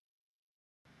 right?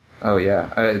 Oh,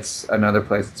 yeah. It's another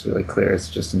place that's really clear. It's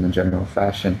just in the general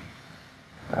fashion.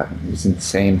 These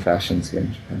insane fashions here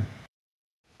in Japan.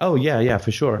 Oh, yeah,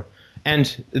 for sure.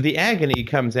 And the agony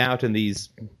comes out in these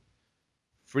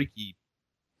freaky,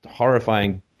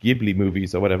 horrifying Ghibli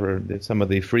movies or whatever, some of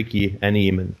the freaky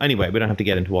anime. Anyway, we don't have to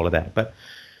get into all of that. But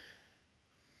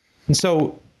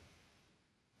so,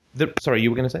 sorry,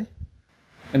 you were going to say?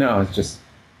 No, it's just,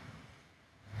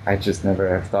 I just never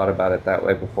have thought about it that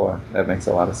way before. That makes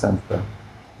a lot of sense, though.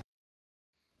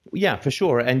 Yeah, for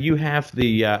sure. And you have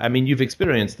you've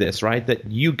experienced this, right?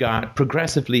 That you got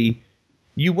progressively,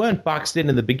 you weren't boxed in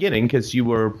the beginning because you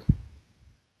were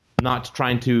not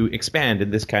trying to expand in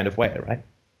this kind of way, right?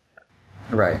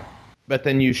 Right. But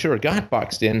then you sure got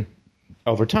boxed in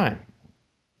over time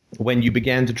when you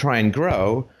began to try and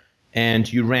grow,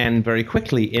 and you ran very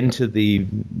quickly into the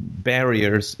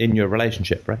barriers in your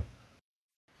relationship, right?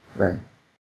 Right.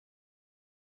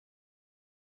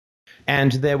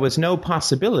 And there was no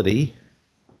possibility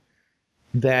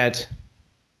that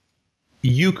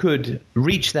you could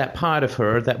reach that part of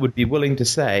her that would be willing to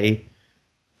say,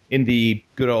 in the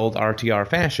good old RTR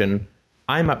fashion,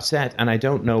 I'm upset and I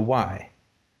don't know why.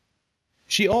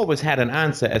 She always had an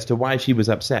answer as to why she was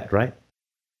upset, right?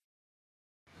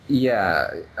 Yeah,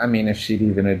 I mean, if she'd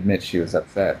even admit she was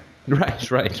upset.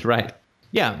 Right.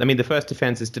 Yeah, I mean, the first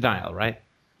defense is denial, right?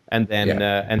 And then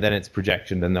it's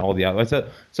projection and all the other.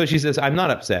 So she says, I'm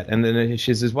not upset. And then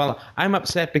she says, well, I'm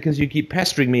upset because you keep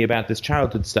pestering me about this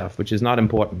childhood stuff, which is not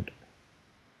important.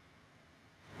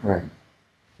 Right.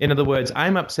 In other words,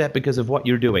 I'm upset because of what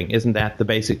you're doing. Isn't that the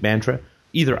basic mantra?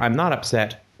 either I'm not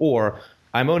upset or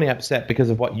I'm only upset because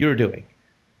of what you're doing.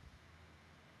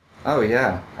 Oh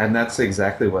yeah, and that's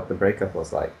exactly what the breakup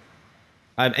was like.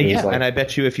 And I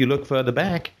bet you if you look further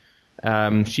back,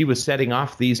 she was setting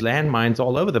off these landmines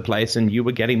all over the place, and you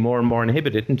were getting more and more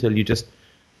inhibited until you just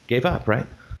gave up, right?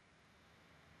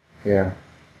 Yeah.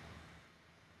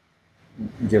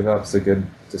 Give up's a good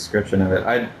description of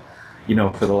it.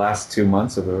 For the last 2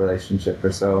 months of the relationship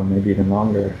or so, maybe even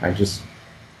longer, I just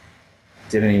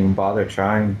didn't even bother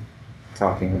trying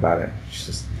talking about it.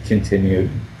 Just continued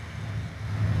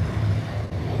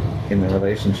in the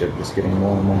relationship, just getting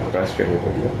more and more frustrated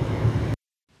with it.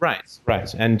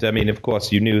 Right. And I mean, of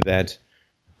course, you knew that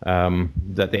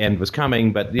that the end was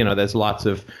coming, but there was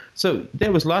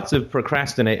lots of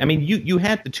procrastinate. I mean, you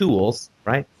had the tools,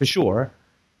 right? For sure.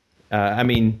 I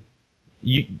mean,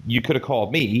 you could have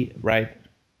called me, right?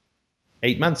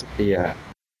 8 months ago. Yeah.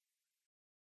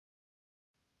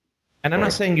 And I'm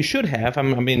not saying you should have.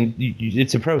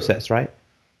 It's a process, right?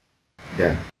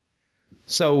 Yeah.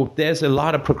 So there's a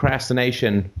lot of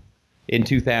procrastination in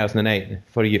 2008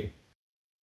 for you.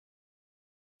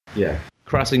 Yeah.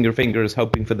 Crossing your fingers,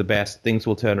 hoping for the best, things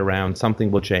will turn around,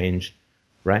 something will change,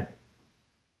 right?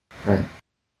 Right.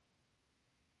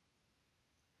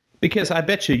 Because I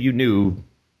bet you knew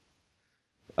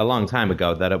a long time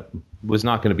ago that it was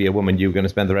not going to be a woman you were going to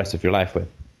spend the rest of your life with.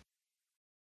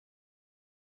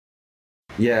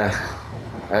 Yeah.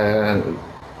 I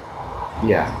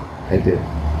did.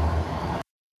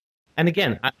 And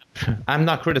again, I'm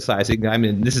not criticizing. I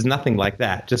mean, this is nothing like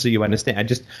that, just so you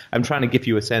understand. I'm trying to give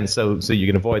you a sense so you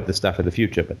can avoid this stuff in the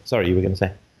future. But sorry, you were going to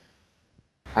say.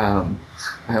 I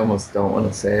almost don't want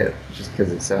to say it just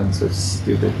because it sounds so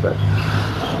stupid, but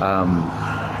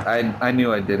I knew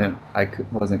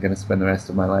wasn't going to spend the rest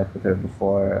of my life with her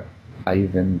before I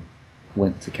even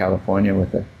went to California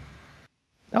with her.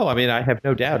 Oh, I mean, I have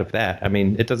no doubt of that. I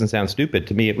mean, it doesn't sound stupid.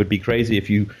 To me, it would be crazy if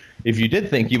you did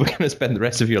think you were going to spend the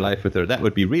rest of your life with her. That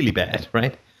would be really bad,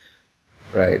 right?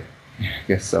 Right. I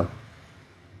guess so.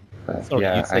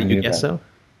 You guess so?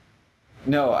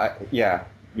 No,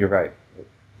 you're right.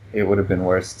 It would have been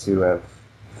worse to have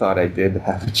thought I did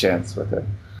have a chance with her.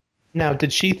 Now,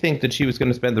 did she think that she was going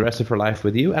to spend the rest of her life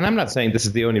with you? And I'm not saying this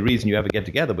is the only reason you ever get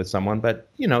together with someone, but,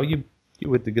 you were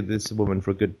with this woman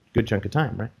for a good chunk of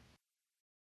time, right?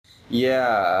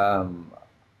 Yeah,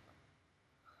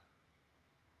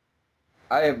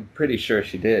 I am pretty sure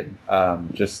she did.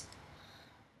 Just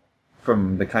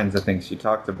from the kinds of things she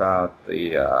talked about,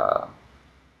 the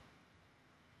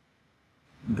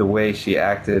way she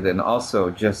acted, and also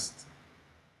just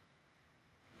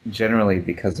generally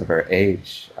because of her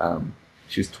age.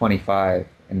 She was 25,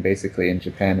 and basically in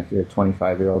Japan, if you're a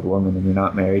 25-year-old woman and you're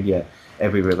not married yet,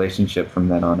 every relationship from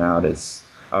then on out is,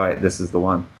 all right, this is the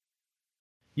one.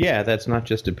 Yeah, that's not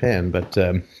just Japan, but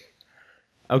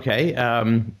okay.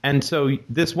 And so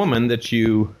this woman that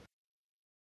you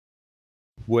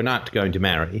were not going to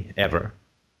marry ever,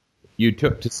 you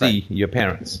took to see your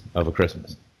parents over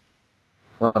Christmas.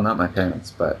 Well, not my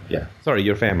parents, but yeah. Sorry,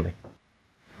 your family.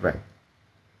 Right.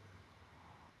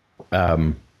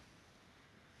 How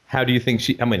do you think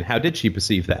how did she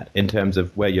perceive that in terms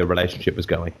of where your relationship was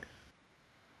going?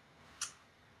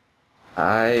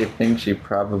 I think she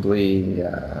probably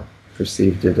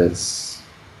perceived it as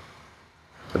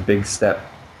a big step.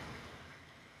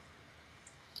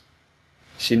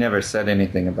 She never said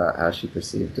anything about how she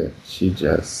perceived it. She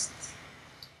just...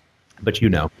 But you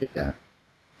know.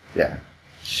 Yeah.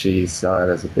 She saw it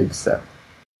as a big step.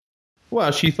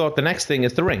 Well, she thought the next thing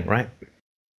is the ring, right?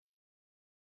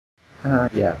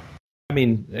 Yeah. I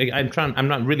mean, I'm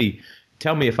not really...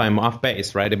 Tell me if I'm off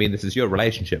base, right? I mean, this is your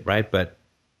relationship, right? But...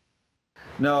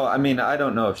 No, I mean, I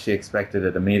don't know if she expected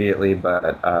it immediately,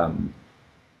 but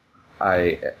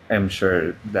I am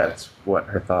sure that's what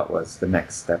her thought was. The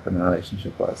next step in the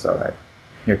relationship was, all right,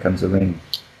 here comes a ring.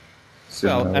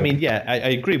 Well, I mean, yeah, I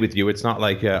agree with you. It's not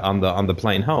like on the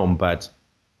plane home, but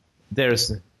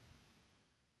there's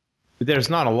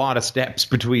not a lot of steps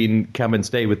between come and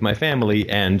stay with my family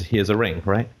and here's a ring,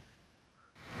 right?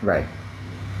 Right.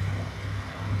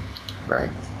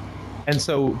 And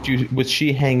so, was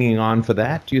she hanging on for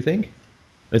that? Do you think?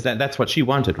 That's what she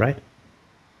wanted, right?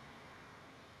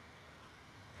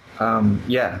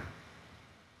 Yeah,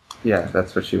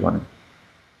 that's what she wanted.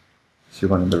 She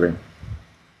wanted the ring.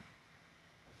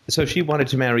 So she wanted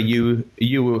to marry you.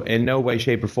 You, in no way,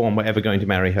 shape, or form, were ever going to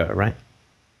marry her, right?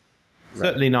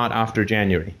 Certainly not after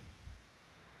January.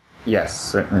 Yes,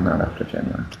 certainly not after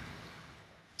January.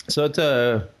 So it's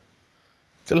a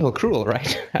little cruel,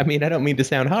 right? I mean, I don't mean to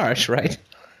sound harsh, right?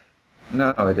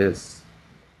 No, it is.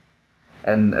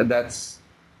 And that's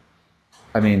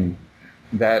I mean,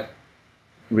 that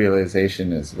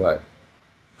realization is what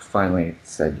finally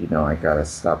said, I gotta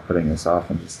stop putting this off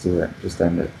and just do it, just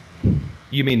end it.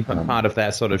 You mean part of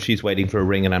that sort of she's waiting for a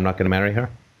ring and I'm not going to marry her?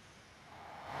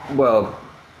 Well,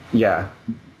 yeah.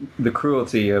 The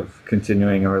cruelty of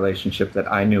continuing a relationship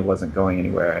that I knew wasn't going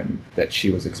anywhere and that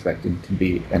she was expecting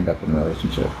to end up in a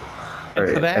relationship.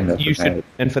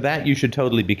 And for that, you should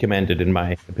totally be commended, in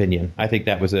my opinion. I think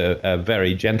that was a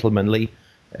very gentlemanly,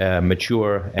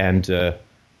 mature,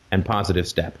 and positive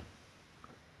step.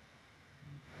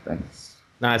 Thanks.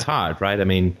 Now, it's hard, right? I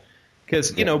mean,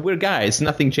 because, we're guys.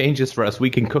 Nothing changes for us. We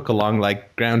can cook along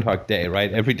like Groundhog Day,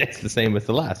 right? Every day's the same as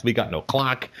the last. We got no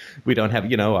clock. We don't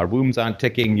have, our wombs aren't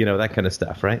ticking, that kind of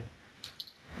stuff, right?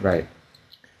 Right.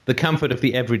 The comfort of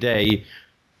the everyday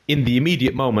in the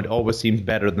immediate moment always seems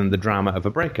better than the drama of a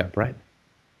breakup, right?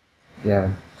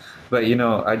 Yeah. But,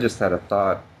 I just had a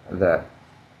thought that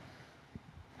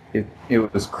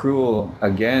it was cruel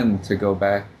again to go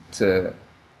back to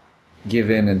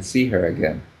give in and see her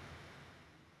again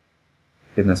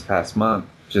in this past month,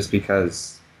 just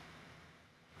because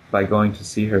by going to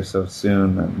see her so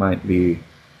soon, it might be,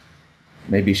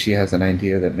 maybe she has an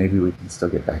idea that maybe we can still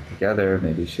get back together.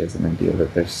 Maybe she has an idea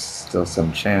that there's still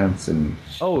some chance. And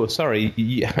oh, sorry.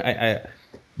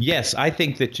 Yes, I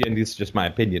think that, and this is just my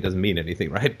opinion, doesn't mean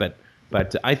anything, right?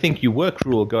 But I think you were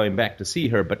cruel going back to see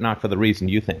her, but not for the reason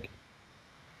you think.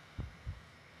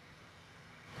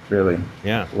 Really?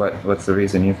 Yeah. What's the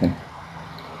reason you think?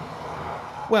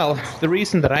 Well, the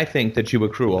reason that I think that you were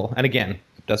cruel, and again,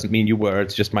 doesn't mean you were,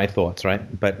 it's just my thoughts,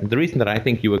 right? But the reason that I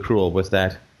think you were cruel was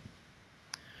that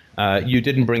you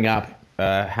didn't bring up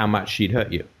how much she'd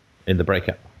hurt you in the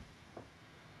breakup.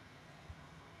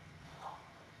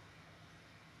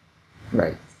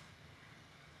 Right.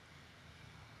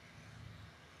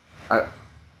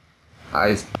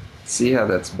 I see how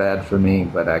that's bad for me,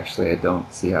 but actually I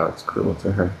don't see how it's cruel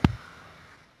to her.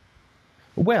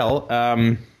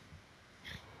 Well,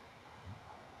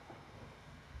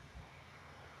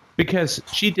 because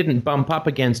she didn't bump up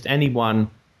against anyone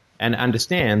and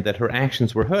understand that her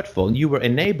actions were hurtful. You were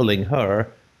enabling her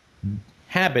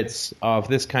habits of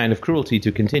this kind of cruelty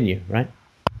to continue, right?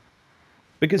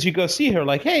 Because you go see her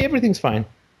like, hey, everything's fine.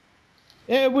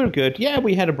 Yeah, we're good. Yeah,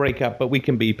 we had a breakup, but we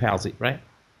can be palsy, right?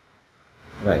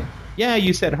 Right. Yeah,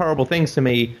 you said horrible things to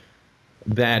me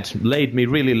that laid me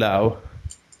really low,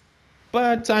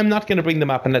 but I'm not going to bring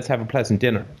them up, and let's have a pleasant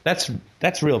dinner. That's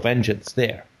real vengeance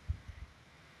there.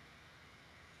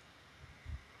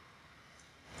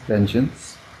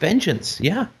 Vengeance? Vengeance,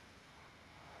 yeah.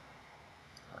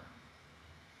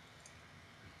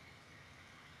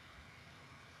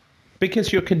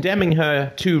 Because you're condemning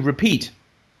her to repeat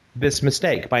this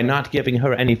mistake by not giving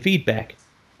her any feedback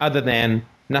other than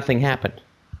nothing happened.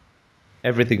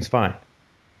 Everything's fine.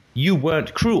 You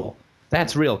weren't cruel.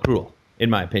 That's real cruel, in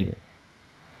my opinion.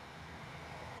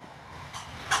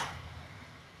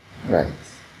 Right.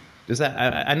 Does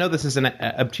that? I know this is an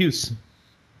obtuse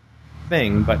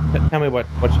thing, but tell me what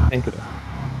you think of it.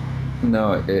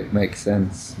 No, it makes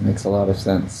sense. It makes a lot of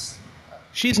sense.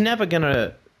 She's never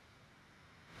gonna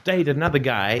date another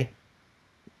guy.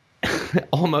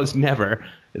 Almost never.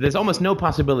 There's almost no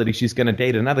possibility she's gonna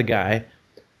date another guy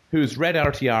who's read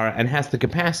RTR and has the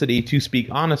capacity to speak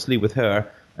honestly with her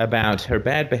about her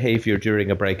bad behavior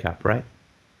during a breakup, right?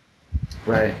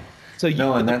 Right. So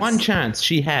the one chance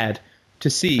she had to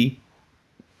see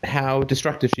how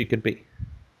destructive she could be.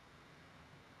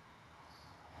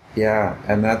 Yeah,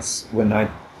 and that's when I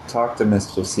talked to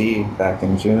Mr. C back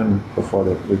in June before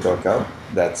we broke up.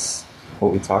 That's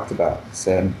what we talked about. He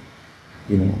said,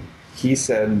 he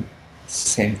said the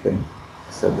same thing.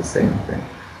 Said the same thing.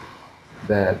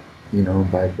 That,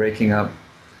 by breaking up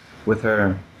with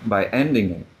her, by ending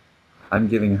it, I'm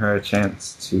giving her a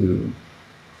chance to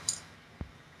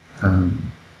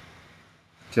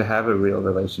have a real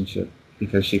relationship,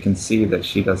 because she can see that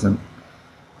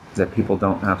that people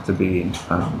don't have to be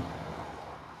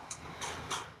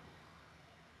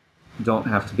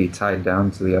tied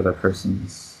down to the other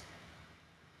person's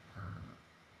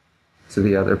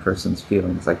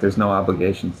feelings. Like, there's no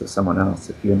obligations to someone else.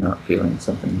 If you're not feeling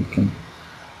something, you can.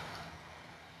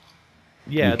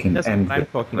 Yeah, that's what I'm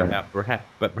talking right. about.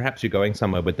 Perhaps you're going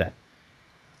somewhere with that.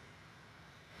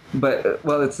 But,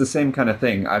 well, it's the same kind of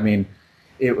thing. I mean,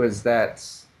 it was that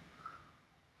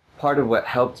part of what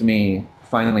helped me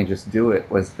finally just do it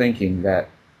was thinking that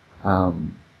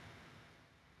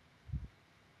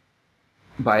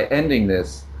by ending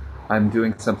this, I'm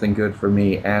doing something good for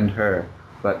me and her,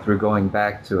 but through going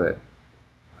back to it,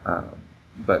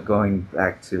 but going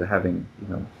back to having,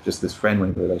 just this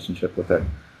friendly relationship with her,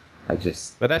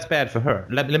 But that's bad for her.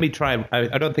 Let me try.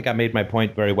 I don't think I made my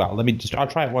point very well. I'll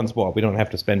try it once more. We don't have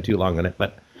to spend too long on it.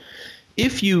 But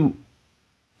if you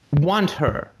want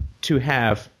her to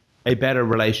have a better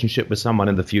relationship with someone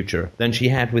in the future than she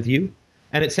had with you,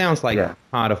 and it sounds like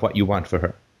part of what you want for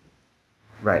her.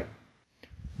 Right.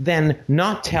 Then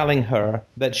not telling her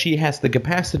that she has the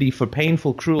capacity for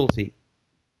painful cruelty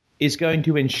is going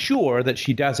to ensure that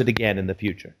she does it again in the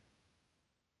future,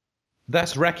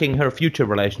 thus wrecking her future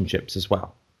relationships as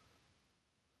well.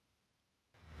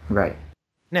 Right.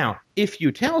 Now, if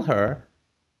you tell her,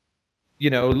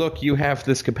 look, you have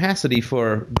this capacity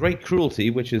for great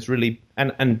cruelty, which is really,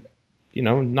 and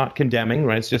not condemning,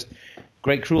 right? It's just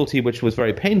great cruelty, which was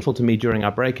very painful to me during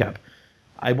our breakup.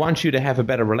 I want you to have a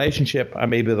better relationship. I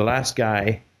may be the last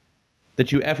guy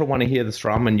that you ever want to hear this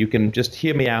from, and you can just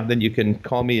hear me out, then you can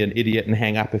call me an idiot and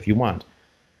hang up if you want.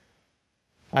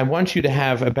 I want you to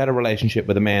have a better relationship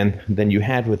with a man than you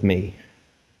had with me.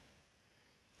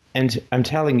 And I'm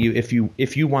telling you, if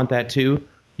you want that too,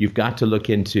 you've got to look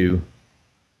into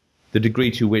the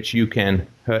degree to which you can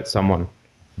hurt someone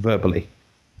verbally.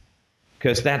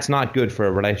 Because that's not good for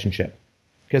a relationship.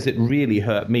 Because it really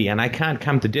hurt me. And I can't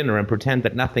come to dinner and pretend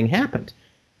that nothing happened.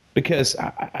 Because,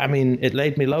 it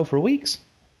laid me low for weeks.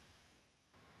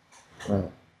 Right.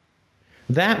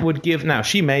 That would give... Now,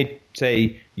 she may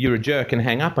say you're a jerk and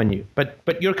hang up on you.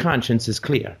 But your conscience is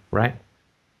clear, right?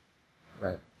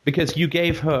 Right. Because you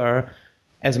gave her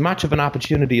as much of an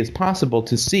opportunity as possible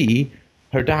to see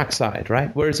her dark side,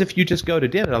 right? Whereas if you just go to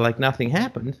dinner like nothing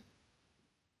happened,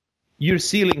 you're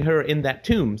sealing her in that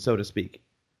tomb, so to speak.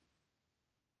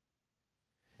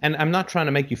 And I'm not trying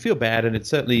to make you feel bad, and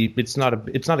it's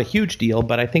not a huge deal,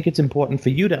 but I think it's important for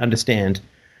you to understand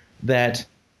that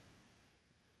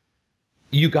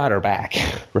you got her back,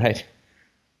 right?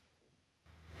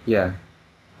 Yeah.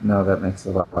 No, that makes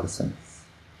a lot of sense.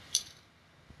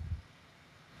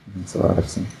 It makes a lot of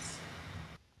sense.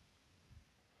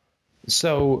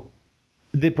 So,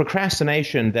 the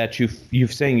procrastination that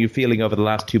you've saying you're feeling over the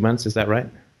last 2 months, is that right?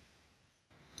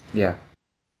 Yeah.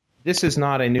 This is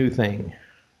not a new thing,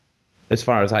 as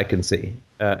far as I can see.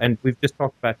 And we've just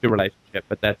talked about your relationship,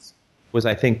 but that was,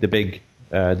 I think, the big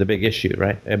issue,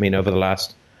 right? Over the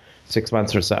last 6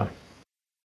 months or so.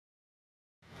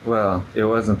 Well, it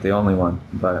wasn't the only one,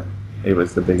 but it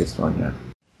was the biggest one, yeah.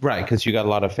 Right, because you got a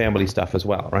lot of family stuff as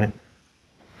well, right?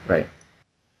 Right.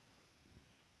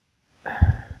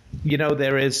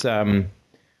 There is, there's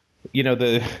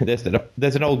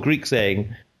an old Greek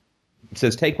saying. It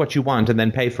says, take what you want and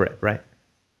then pay for it, right?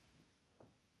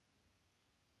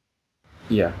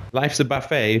 Yeah. Life's a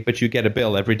buffet, but you get a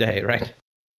bill every day, right?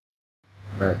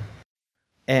 Right.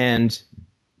 And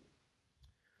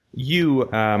you,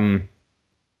 a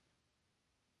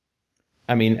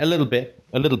little bit,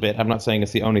 I'm not saying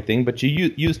it's the only thing, but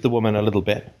you used the woman a little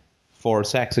bit for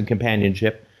sex and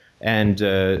companionship. And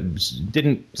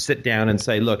didn't sit down and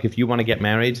say, look, if you want to get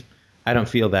married, I don't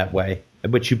feel that way.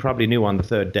 Which you probably knew on the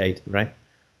third date, right?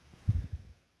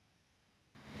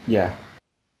 Yeah.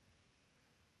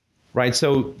 Right,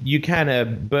 so you kind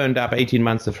of burned up 18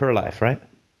 months of her life, right?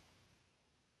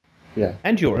 Yeah.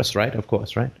 And yours, right? Of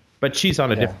course, right? But she's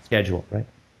on a different schedule, right?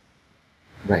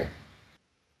 Right.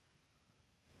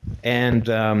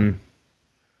 And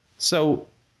so...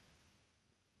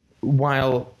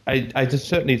 While I just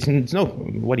certainly, it's no,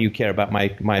 what do you care about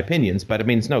my opinions? But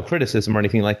it's no criticism or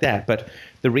anything like that. But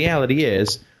the reality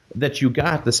is that you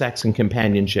got the sex and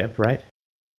companionship, right?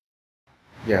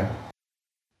 Yeah.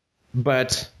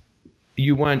 But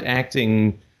you weren't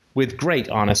acting with great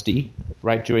honesty,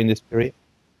 right, during this period?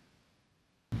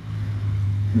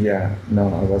 Yeah.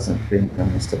 No, I wasn't being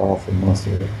honest at all for most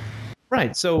of it.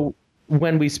 Right. So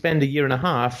when we spend a year and a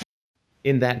half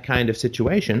in that kind of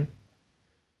situation,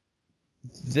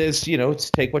 there's,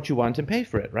 it's take what you want and pay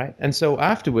for it, right? And so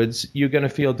afterwards, you're going to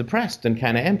feel depressed and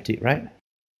kind of empty, right?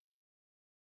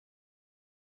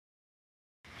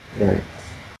 Right.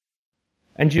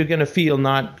 And you're going to feel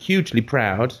not hugely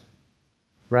proud,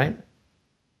 right?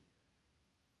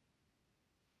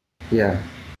 Yeah.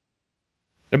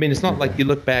 It's not like you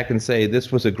look back and say,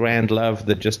 this was a grand love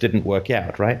that just didn't work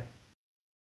out, right?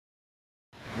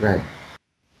 Right.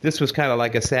 This was kind of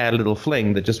like a sad little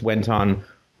fling that just went on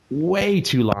way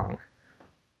too long.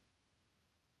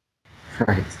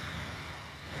 Right.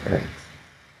 Right.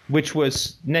 Which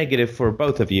was negative for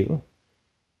both of you.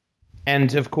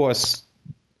 And, of course,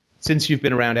 since you've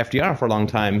been around FDR for a long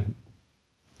time,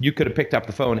 you could have picked up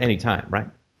the phone any time, right?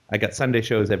 I got Sunday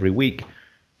shows every week,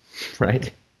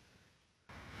 right?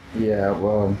 Yeah,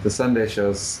 well, the Sunday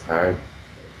shows are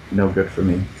no good for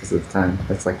me because of the time.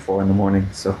 It's like 4 a.m,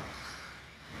 so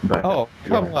But Oh,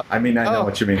 come on. I mean, I know Oh,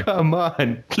 what you mean. come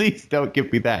on. Please don't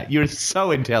give me that. You're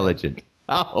so intelligent.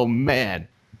 Oh, man.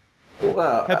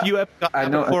 Well, Have you ever got I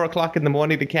up know. at 4 o'clock in the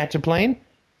morning to catch a plane?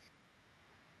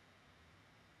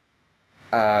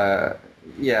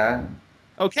 Yeah.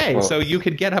 Okay, Well, so you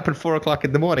could get up at 4 o'clock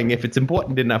in the morning if it's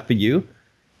important enough for you,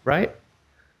 right?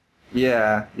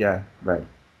 yeah, right.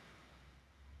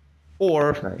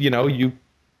 Or, Right. you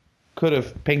could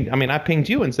have pinged. I mean, I pinged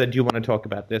you and said, do you want to talk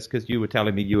about this? Because you were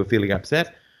telling me you were feeling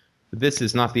upset. This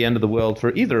is not the end of the world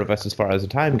for either of us as far as the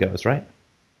time goes, right?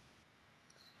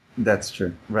 That's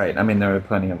true. Right. I mean, there are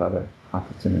plenty of other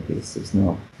opportunities. There's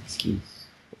no excuse.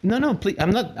 No, please.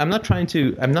 I'm not trying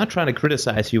to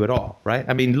criticize you at all, right?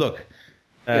 I mean, look,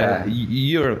 Yeah.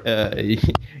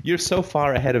 you're so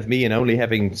far ahead of me and only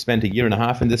having spent a year and a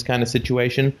half in this kind of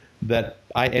situation that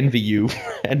I envy you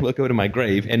and will go to my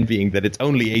grave envying that it's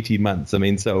only 18 months. I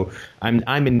mean, so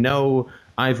I'm in no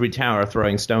ivory tower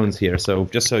throwing stones here. So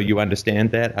just so you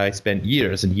understand that, I spent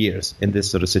years and years in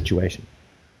this sort of situation.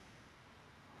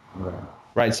 Right.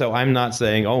 Right, so I'm not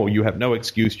saying, oh, you have no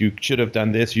excuse, you should have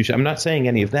done this, I'm not saying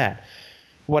any of that.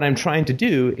 What I'm trying to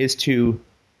do is to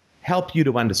help you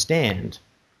to understand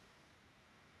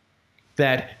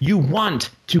that you want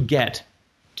to get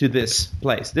to this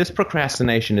place. This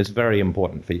procrastination is very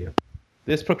important for you.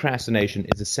 This procrastination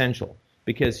is essential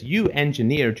because you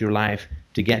engineered your life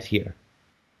to get here.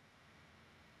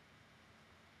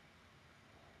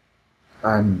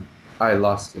 I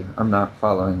lost you. I'm not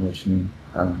following what you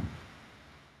mean.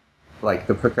 Like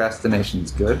the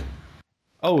procrastination's good.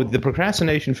 Oh, the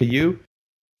procrastination for you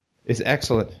is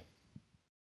excellent.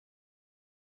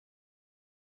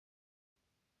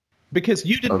 Because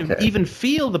you didn't even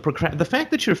feel the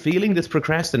fact that you're feeling this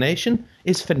procrastination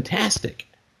is fantastic.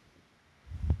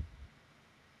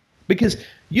 Because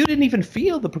you didn't even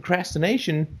feel the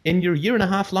procrastination in your 1.5 year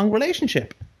long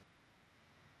relationship.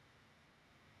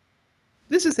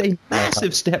 This is a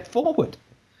massive step forward.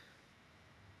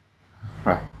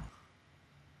 Right.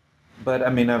 But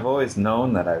I mean, I've always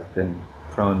known that I've been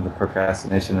prone to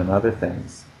procrastination and other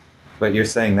things. But you're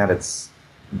saying that it's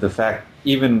the fact,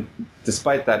 even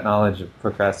despite that knowledge of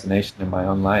procrastination in my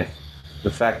own life, the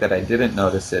fact that I didn't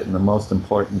notice it in the most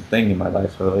important thing in my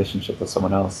life, a relationship with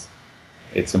someone else,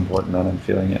 it's important that I'm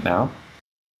feeling it now.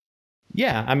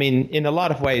 Yeah, I mean, in a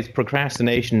lot of ways,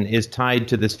 procrastination is tied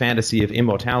to this fantasy of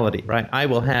immortality, right? I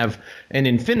will have an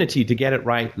infinity to get it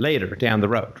right later down the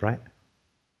road, right?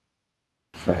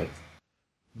 Right.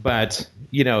 But,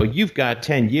 you've got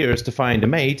 10 years to find a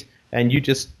mate, and you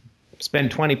just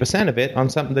spend 20% of it on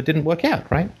something that didn't work out,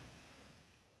 right?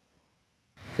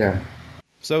 Yeah.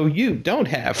 So you don't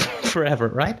have forever,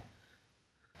 right?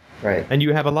 Right. And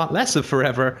you have a lot less of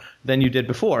forever than you did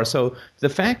before. So the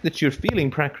fact that you're feeling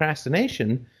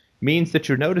procrastination means that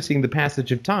you're noticing the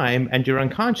passage of time, and your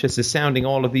unconscious is sounding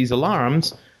all of these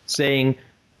alarms saying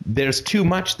there's too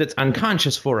much that's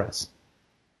unconscious for us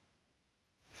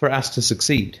to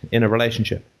succeed in a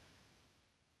relationship.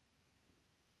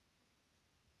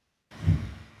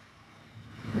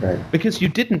 Right. Because you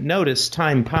didn't notice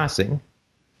time passing,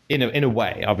 in a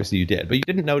way, obviously you did, but you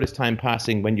didn't notice time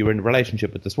passing when you were in a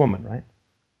relationship with this woman, right?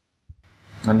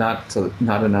 And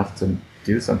not enough to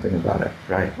do something about it,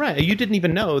 right? Right. You didn't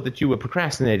even know that you were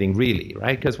procrastinating, really,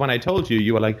 right? Because when I told you,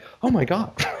 you were like, oh my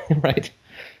God, right?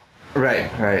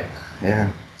 Right,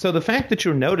 yeah. So the fact that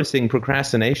you're noticing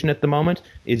procrastination at the moment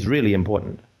is really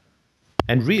important.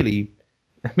 And really,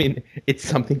 I mean, it's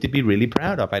something to be really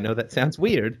proud of. I know that sounds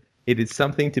weird. It is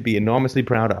something to be enormously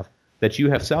proud of, that you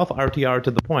have self-RTR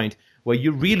to the point where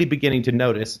you're really beginning to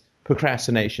notice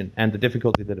procrastination and the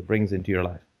difficulty that it brings into your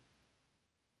life.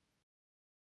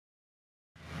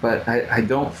 But I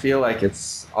don't feel like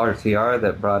it's RTR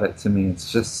that brought it to me.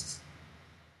 It's just,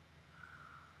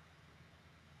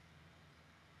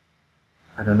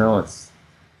 I don't know, it's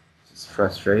just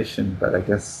frustration. But I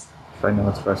guess if I know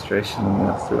it's frustration, then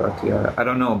that's through RTR. I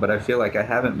don't know, but I feel like I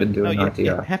haven't been doing RTR.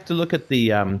 You have to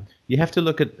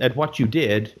look at at what you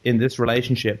did in this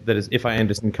relationship that is, if I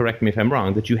understand, correct me if I'm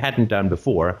wrong, that you hadn't done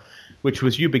before, which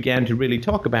was you began to really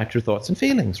talk about your thoughts and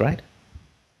feelings, right?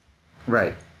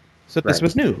 Right. So this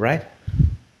was new, right?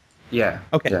 Yeah.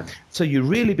 Okay. Yeah. So you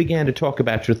really began to talk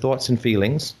about your thoughts and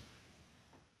feelings,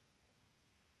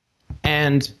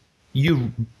 and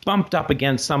you bumped up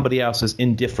against somebody else's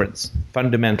indifference,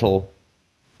 fundamental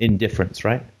indifference,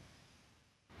 right?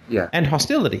 Yeah. And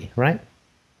hostility, right?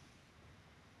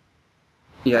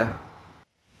 Yeah.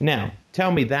 Now,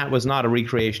 tell me that was not a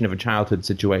recreation of a childhood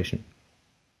situation.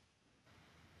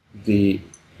 You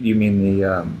mean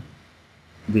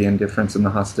the indifference and the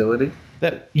hostility?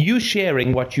 That you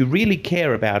sharing what you really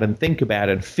care about and think about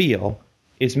and feel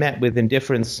is met with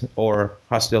indifference or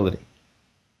hostility.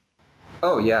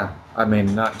 Oh, yeah. I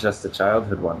mean, not just a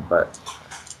childhood one, but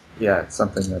yeah, it's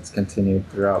something that's continued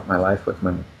throughout my life with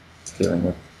my dealing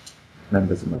with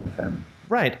members of my family.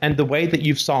 Right. And the way that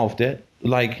you've solved it,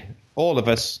 like all of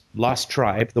us, Lost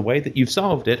Tribe, the way that you've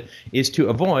solved it is to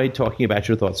avoid talking about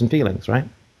your thoughts and feelings, right?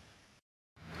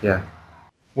 Yeah.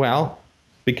 Well,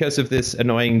 because of this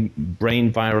annoying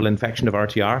brain viral infection of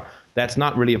RTR, that's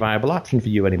not really a viable option for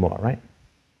you anymore, right?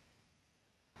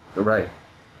 Right.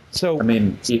 So, I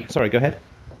mean, sorry, go ahead.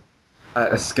 I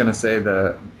was going to say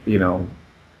that,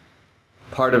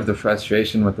 part of the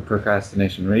frustration with the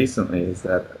procrastination recently is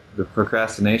that the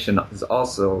procrastination is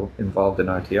also involved in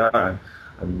RTR.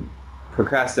 I'm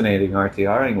procrastinating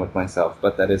RTRing with myself,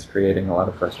 but that is creating a lot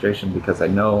of frustration because I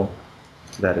know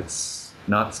that it's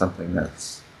not something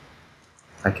that's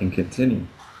I can continue.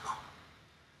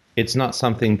 It's not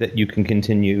something that you can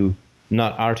continue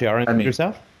not RTRing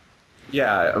yourself?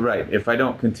 Yeah, right. If I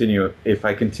continue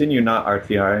not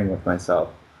RTRing with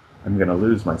myself, I'm going to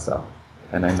lose myself.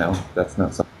 And I know that's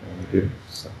not something I want to do.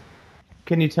 So.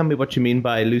 Can you tell me what you mean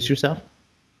by lose yourself?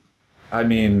 I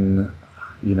mean,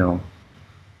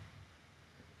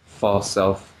 false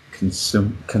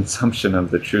consumption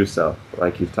of the true self,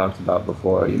 like you've talked about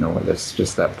before, where there's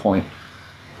just that point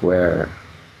where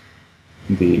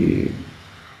the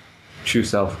true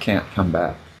self can't come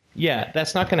back. Yeah,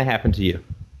 that's not going to happen to you.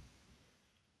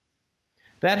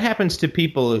 That happens to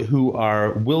people who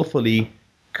are willfully,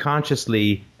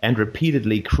 consciously, and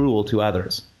repeatedly cruel to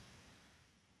others.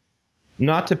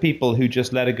 Not to people who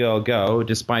just let a girl go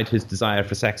despite his desire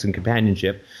for sex and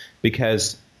companionship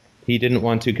because he didn't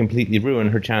want to completely ruin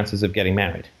her chances of getting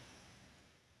married.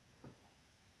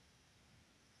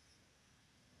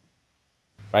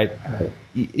 Right?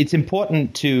 It's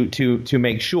important to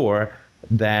make sure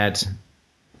that,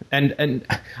 and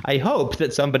I hope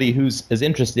that somebody who's as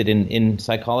interested in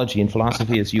psychology and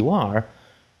philosophy as you are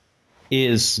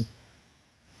is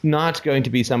not going to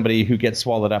be somebody who gets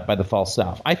swallowed up by the false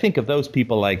self. I think of those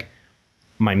people like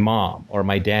my mom or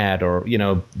my dad or,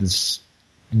 this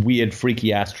weird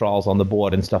freaky ass trolls on the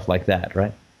board and stuff like that,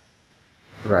 right?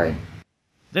 Right.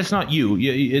 That's not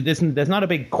you. There's not a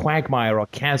big quagmire or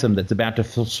chasm that's about to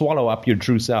swallow up your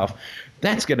true self.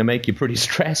 That's going to make you pretty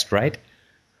stressed, right?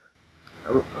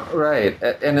 Right.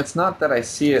 And it's not that I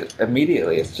see it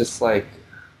immediately. It's just like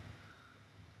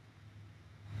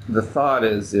the thought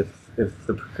is if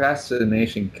the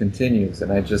procrastination continues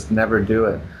and I just never do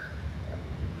it,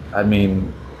 I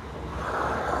mean,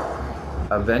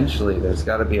 eventually there's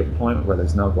got to be a point where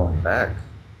there's no going back.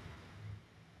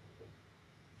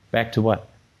 Back to what?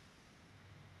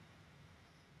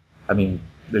 I mean,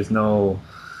 there's no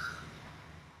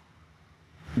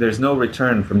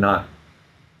return from not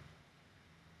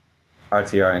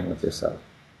RTRing with yourself.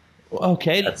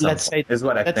 Okay, let's say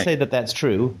that that's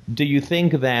true. Do you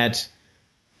think that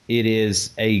it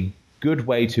is a good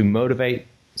way to motivate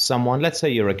someone? Let's say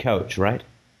you're a coach, right?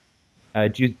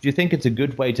 Do you think it's a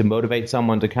good way to motivate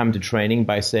someone to come to training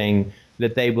by saying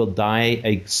that they will die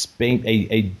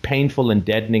a painful and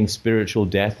deadening spiritual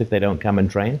death if they don't come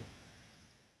and train?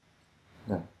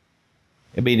 No.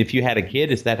 I mean, if you had a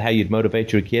kid, is that how you'd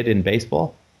motivate your kid in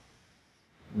baseball?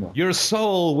 No. Your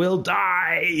soul will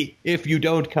die if you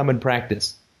don't come and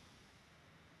practice.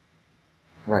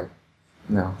 Right.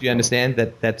 No. Do you understand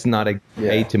that that's not a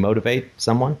way to motivate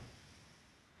someone?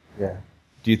 Yeah.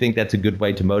 Do you think that's a good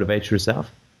way to motivate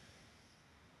yourself?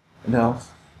 No.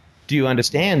 Do you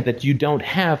understand that you don't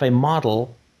have a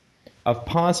model of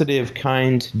positive,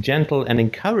 kind, gentle, and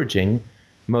encouraging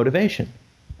motivation?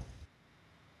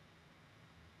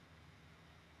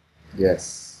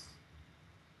 Yes.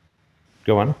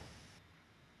 Go on.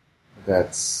 I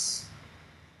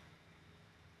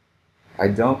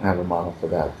don't have a model for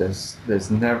that. There's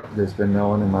been no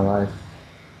one in my life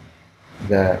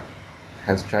that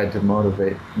has tried to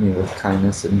motivate me with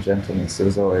kindness and gentleness.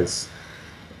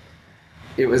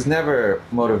 It was never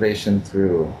motivation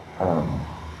through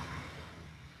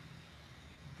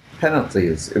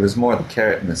penalties. It was more the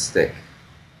carrot and the stick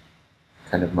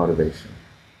kind of motivation.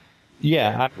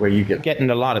 Yeah, where you get getting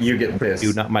a lot of you get this.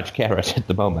 You not much carrot at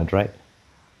the moment, right?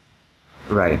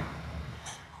 Right.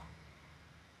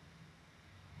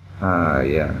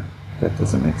 Yeah, that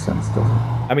doesn't make sense, does it?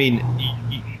 I mean,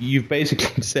 you've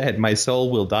basically said my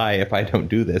soul will die if I don't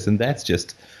do this, and that's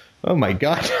just, oh my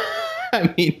God.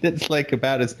 I mean, that's like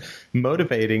about as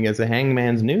motivating as a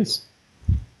hangman's noose.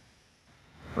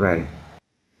 Right.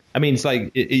 I mean, it's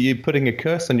like you're putting a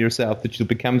curse on yourself that you'll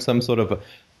become some sort of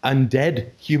undead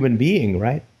human being,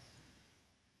 right?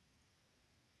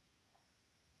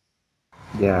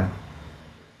 Yeah.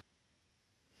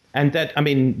 And that, I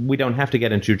mean, we don't have to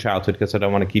get into your childhood because I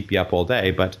don't want to keep you up all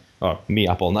day, or me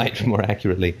up all night, more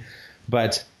accurately.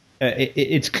 But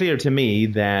it's clear to me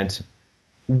that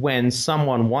when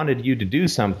someone wanted you to do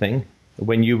something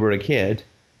when you were a kid,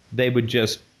 they would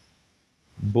just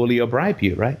bully or bribe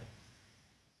you, right?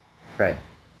 Right.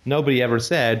 Nobody ever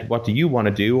said, what do you want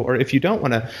to do? Or if you don't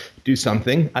want to do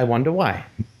something, I wonder why.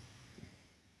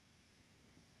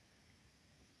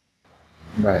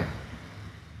 Right.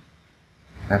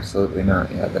 Absolutely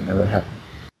not. Yeah, that never happened.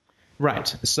 Right.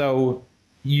 So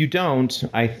you don't,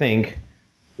 I think,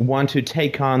 want to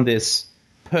take on this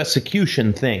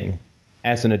persecution thing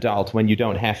as an adult when you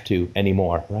don't have to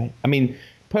anymore, right? I mean,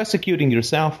 persecuting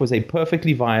yourself was a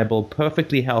perfectly viable,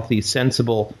 perfectly healthy,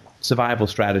 sensible survival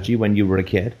strategy when you were a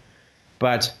kid.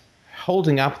 But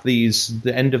holding up these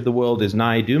 "the end of the world is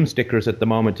nigh" doom stickers at the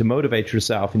moment to motivate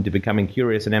yourself into becoming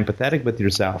curious and empathetic with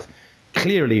yourself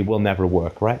clearly will never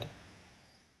work, right?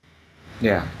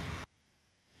 Yeah.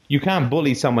 You can't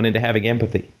bully someone into having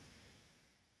empathy.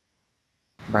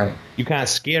 Right. You can't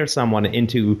scare someone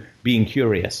into being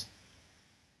curious.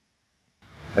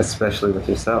 Especially with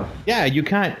yourself. Yeah, you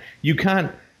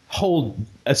can't hold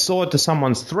a sword to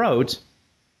someone's throat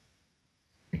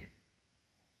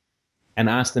and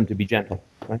ask them to be gentle,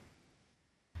 right?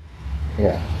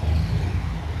 Yeah.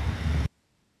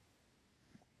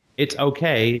 It's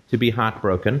okay to be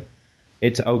heartbroken.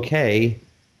 It's okay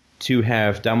to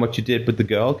have done what you did with the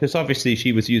girl, because obviously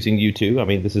she was using you too. I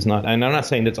mean, this is not, and I'm not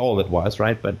saying that's all it was,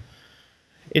 right? But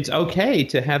it's okay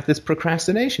to have this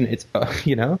procrastination. It's,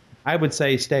 I would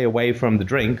say stay away from the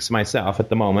drinks myself at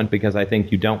the moment, because I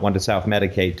think you don't want to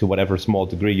self-medicate to whatever small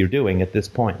degree you're doing at this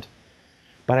point.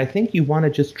 But I think you want to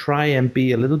just try and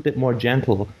be a little bit more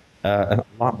gentle, a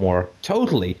lot more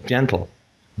totally gentle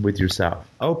with yourself.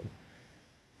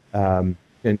 Open,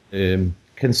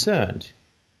 concerned,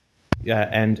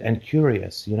 and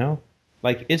curious,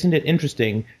 Like, isn't it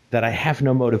interesting that I have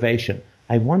no motivation?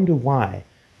 I wonder why.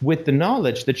 With the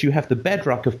knowledge that you have the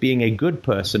bedrock of being a good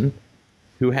person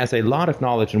who has a lot of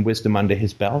knowledge and wisdom under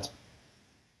his belt,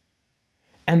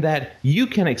 and that you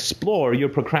can explore your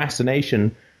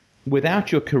procrastination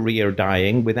without your career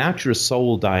dying, without your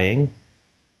soul dying,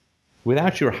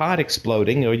 without your heart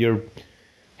exploding or your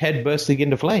head bursting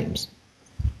into flames.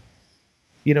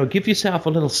 Give yourself a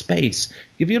little space.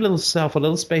 Give yourself a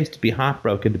little space to be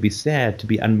heartbroken, to be sad, to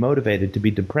be unmotivated, to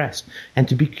be depressed, and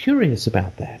to be curious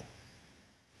about that.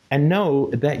 And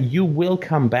know that you will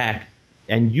come back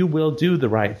and you will do the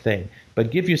right thing.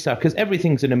 But give yourself, because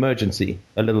everything's an emergency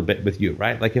a little bit with you,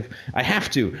 right? Like, if I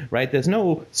have to, right? There's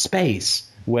no space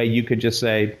where you could just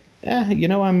say,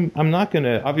 I'm not going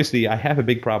to, obviously I have a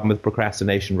big problem with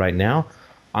procrastination right now.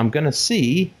 I'm going to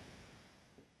see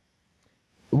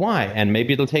why, and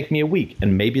maybe it'll take me a week,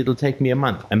 and maybe it'll take me a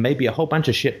month, and maybe a whole bunch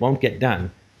of shit won't get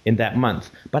done in that month.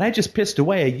 But I just pissed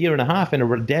away a year and a half in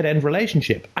a dead-end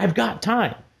relationship. I've got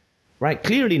time, right?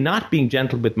 Clearly not being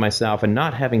gentle with myself and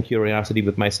not having curiosity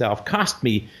with myself cost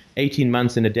me 18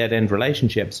 months in a dead-end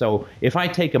relationship. So if I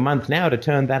take a month now to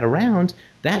turn that around,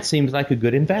 that seems like a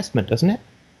good investment, doesn't it?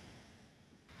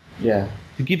 Yeah.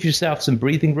 To give yourself some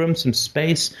breathing room, some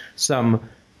space, some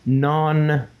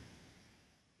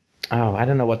I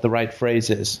don't know what the right phrase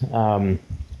is.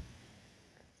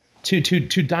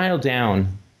 To dial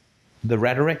down the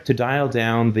rhetoric, to dial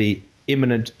down the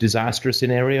imminent disaster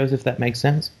scenarios, if that makes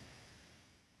sense.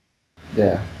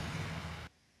 Yeah.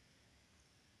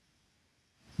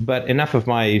 But enough of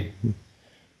my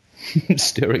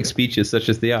stirring speeches, such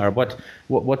as they are.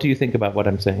 What do you think about what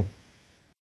I'm saying?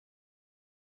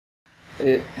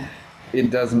 It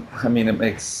doesn't. I mean, it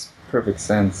makes perfect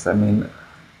sense. I mean.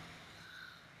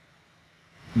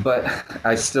 But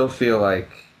I still feel like,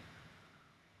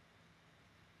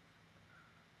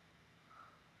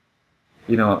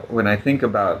 when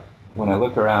I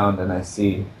look around and I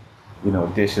see,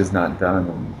 dishes not done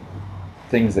and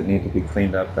things that need to be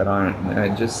cleaned up that aren't,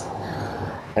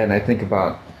 and I think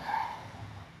about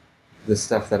the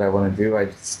stuff that I want to do,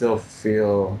 I still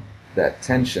feel that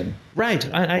tension. Right.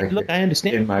 I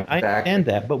understand. In my back. I understand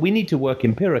that, but we need to work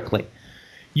empirically.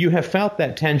 You have felt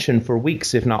that tension for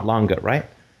weeks, if not longer, right?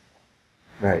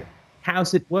 Right.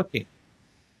 How's it working?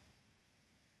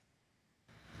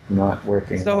 Not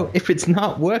working. So if it's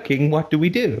not working, what do we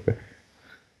do?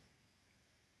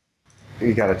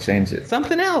 You got to change it.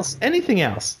 Something else. Anything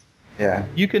else. Yeah.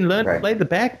 You can learn to play the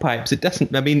bagpipes.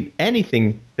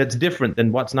 Anything that's different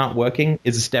than what's not working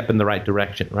is a step in the right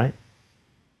direction, right?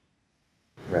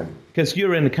 Right. Because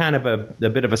you're in kind of a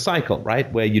bit of a cycle,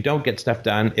 right? Where you don't get stuff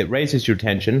done, it raises your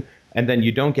tension, and then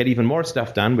you don't get even more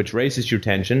stuff done, which raises your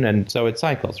tension, and so it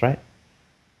cycles, right?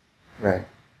 Right.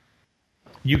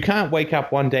 You can't wake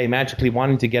up one day magically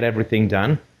wanting to get everything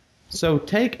done. So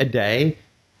take a day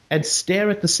and stare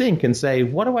at the sink and say,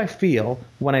 what do I feel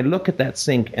when I look at that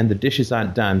sink and the dishes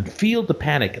aren't done? Feel the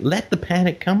panic. Let the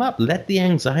panic come up. Let the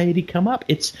anxiety come up.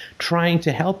 It's trying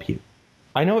to help you.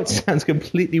 I know it sounds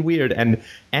completely weird and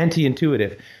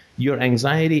anti-intuitive. Your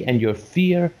anxiety and your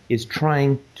fear is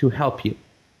trying to help you.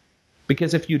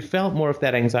 Because if you'd felt more of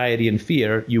that anxiety and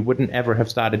fear, you wouldn't ever have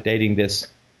started dating this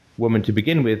woman to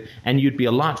begin with, and you'd be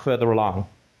a lot further along,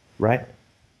 right?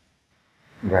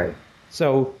 Right.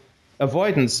 So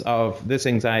avoidance of this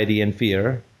anxiety and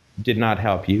fear did not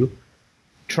help you.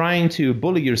 Trying to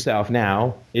bully yourself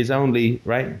now is only,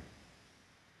 right?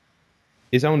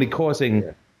 Is only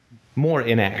causing more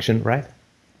inaction, right?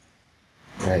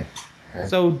 Right.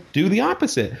 So do the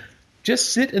opposite.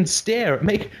 Just sit and stare.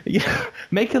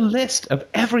 Make a list of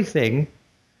everything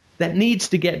that needs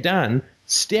to get done.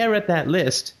 Stare at that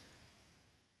list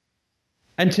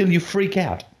until you freak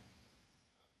out.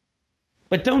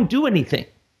 But don't do anything.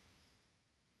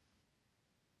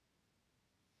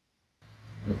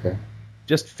 Okay.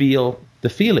 Just feel the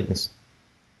feelings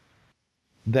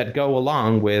that go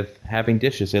along with having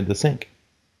dishes in the sink.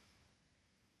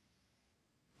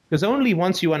 Because only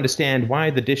once you understand why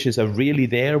the dishes are really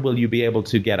there will you be able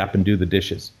to get up and do the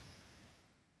dishes.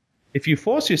 If you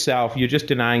force yourself, you're just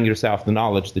denying yourself the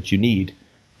knowledge that you need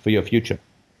for your future.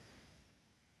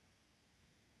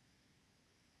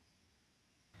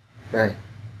 Right.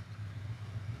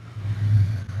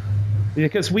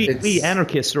 Because we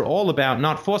anarchists are all about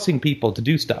not forcing people to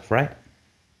do stuff, right?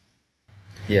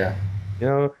 Yeah. You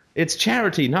know, it's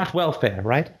charity, not welfare,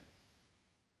 right?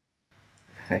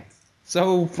 Right.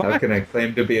 So how can I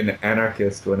claim to be an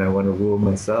anarchist when I want to rule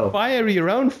myself? Fire your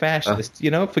own fascist,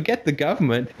 forget the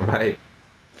government. Right.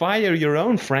 Fire your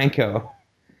own Franco.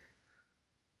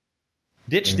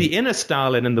 Ditch the inner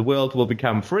Stalin and the world will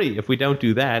become free. If we don't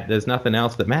do that, there's nothing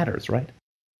else that matters, right?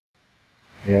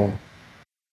 Yeah.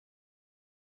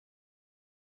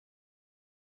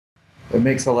 It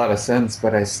makes a lot of sense,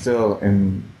 but I still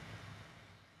am...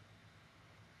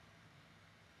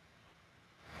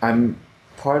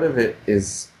 Part of it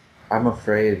is I'm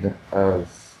afraid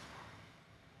of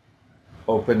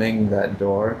opening that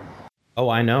door. Oh,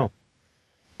 I know.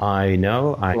 I know.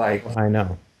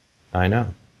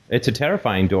 It's a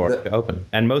terrifying door to open.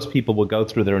 And most people will go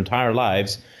through their entire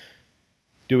lives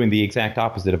doing the exact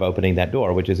opposite of opening that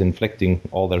door, which is inflicting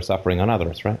all their suffering on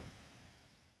others, right?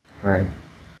 Right.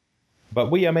 But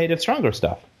we are made of stronger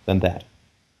stuff than that.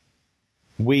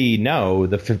 We know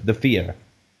the fear,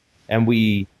 and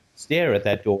we stare at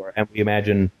that door and we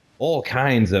imagine all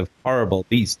kinds of horrible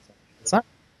beasts.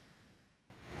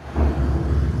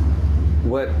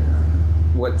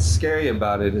 What's scary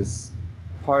about it is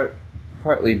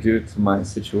partly due to my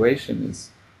situation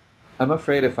is I'm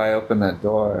afraid if I open that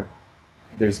door,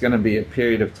 there's going to be a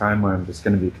period of time where I'm just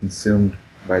going to be consumed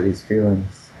by these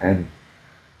feelings, and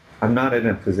I'm not in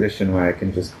a position where I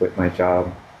can just quit my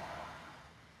job.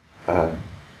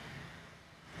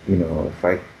 If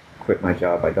I quit my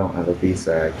job, I don't have a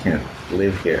visa, I can't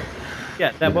live here.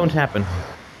 Yeah, that won't happen.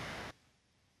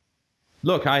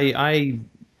 Look, I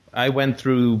went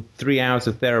through 3 hours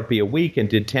of therapy a week and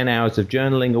did 10 hours of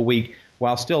journaling a week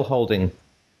while still holding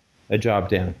a job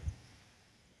down.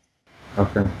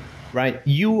 Okay. Right?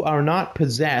 You are not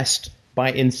possessed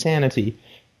by insanity.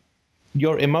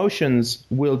 Your emotions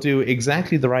will do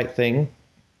exactly the right thing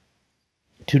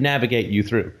to navigate you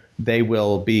through. They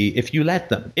will be, if you let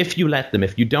them, if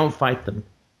you don't fight them.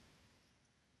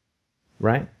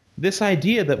 Right? This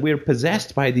idea that we're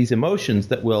possessed by these emotions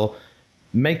that will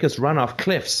make us run off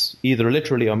cliffs, either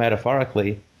literally or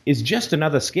metaphorically, is just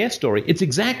another scare story. It's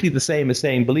exactly the same as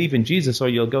saying, believe in Jesus or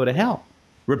you'll go to hell.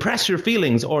 Repress your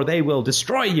feelings or they will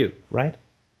destroy you, right?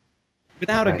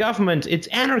 Without a government, it's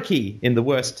anarchy in the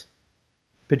worst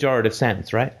pejorative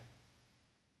sense, right?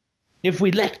 If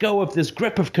we let go of this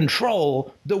grip of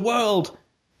control, the world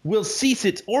will cease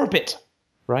its orbit,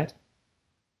 right?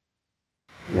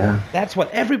 Yeah. That's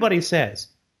what everybody says.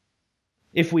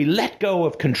 If we let go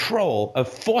of control, of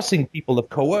forcing people, of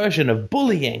coercion, of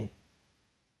bullying,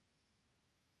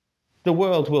 the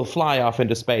world will fly off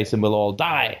into space and we'll all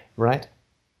die, right?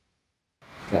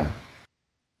 Yeah.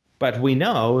 But we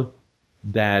know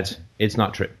that it's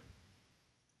not true.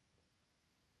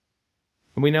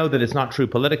 And we know that it's not true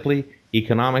politically,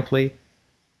 economically,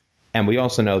 and we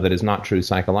also know that it's not true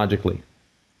psychologically.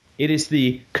 It is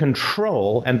the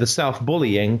control and the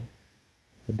self-bullying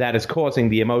that is causing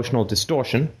the emotional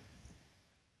distortion,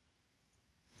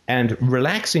 and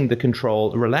relaxing the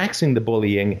control, relaxing the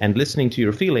bullying, and listening to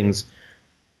your feelings.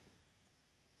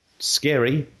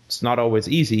 Scary. It's not always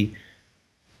easy,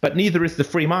 But neither is the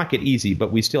free market easy,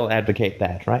 but we still advocate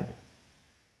that, right?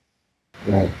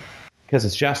 Right. Because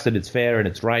it's just and it's fair and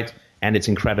it's right and it's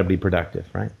incredibly productive,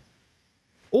 right?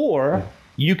 Or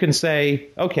you can say,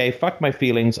 okay, fuck my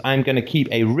feelings. I'm going to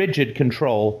keep a rigid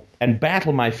control and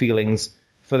battle my feelings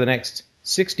for the next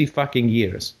 60 fucking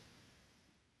years.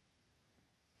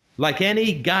 Like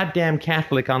any goddamn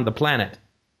Catholic on the planet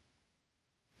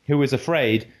who is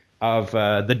afraid of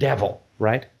the devil,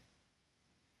 right?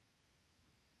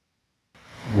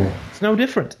 Yeah. It's no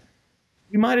different.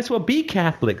 We might as well be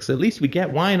Catholics. At least we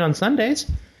get wine on Sundays.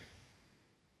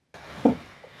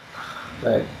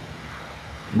 Right.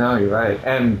 No, you're right.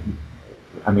 And,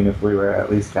 I mean, if we were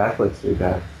at least Catholics, we'd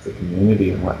have the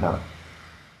community and whatnot.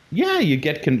 Yeah, you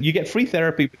get free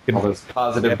therapy. All those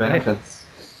positive benefits.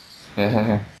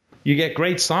 Yeah. You get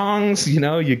great songs,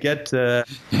 you get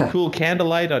cool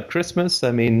candlelight at Christmas.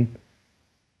 I mean,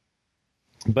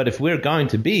 but if we're going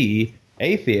to be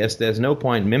atheists, there's no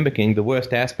point mimicking the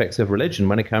worst aspects of religion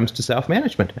when it comes to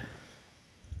self-management.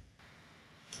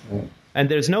 Right. And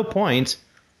there's no point,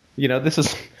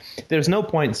 there's no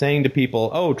point saying to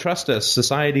people, oh, trust us,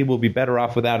 society will be better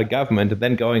off without a government, and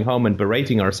then going home and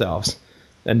berating ourselves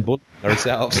and bullying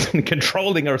ourselves and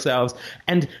controlling ourselves.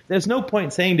 And there's no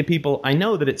point saying to people, I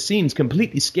know that it seems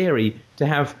completely scary to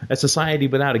have a society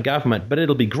without a government, but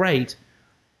it'll be great.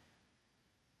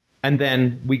 And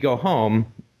then we go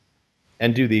home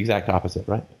and do the exact opposite,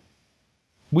 right?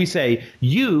 We say,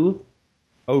 you,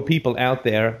 oh people out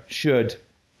there, should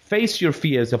face your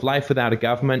fears of life without a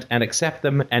government and accept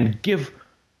them and give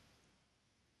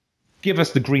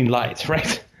us the green light,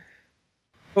 right?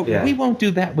 But we won't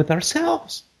do that with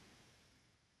ourselves.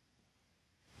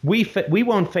 We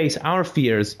won't face our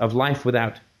fears of life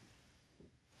without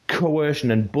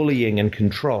coercion and bullying and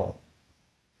control.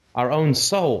 Our own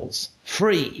souls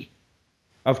free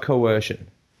of coercion.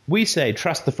 We say,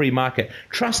 trust the free market,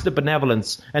 trust the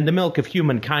benevolence and the milk of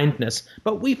human kindness,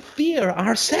 but we fear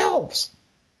ourselves.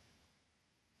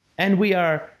 And we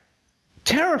are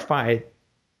terrified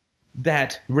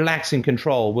that relaxing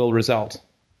control will result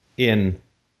in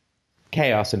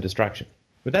chaos and destruction.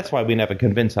 But that's why we never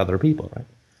convince other people, right?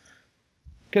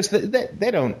 Because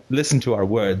they don't listen to our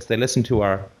words. They listen to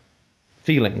our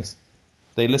feelings.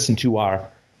 They listen to our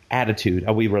attitude.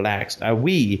 Are we relaxed? Are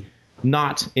we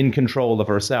not in control of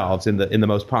ourselves in the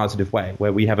most positive way,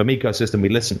 where we have an ecosystem, we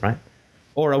listen, right?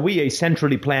 Or are we a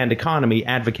centrally planned economy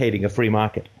advocating a free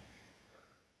market?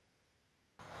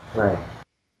 Right.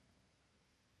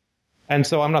 And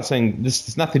so I'm not saying this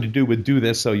has nothing to do with do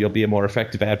this so you'll be a more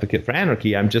effective advocate for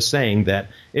anarchy. I'm just saying that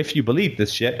if you believe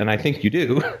this shit, and I think you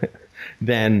do,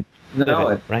 then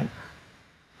right?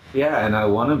 Yeah, and I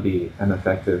want to be an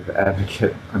effective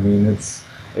advocate. I mean, it's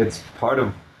part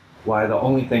of why the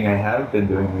only thing I have been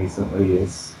doing recently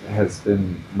has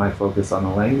been my focus on the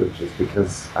language, is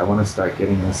because I want to start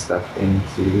getting this stuff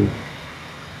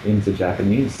into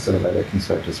Japanese so that it can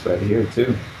start to spread here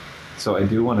too. So I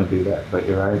do want to do that, but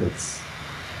you're right.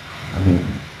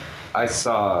 I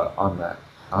saw on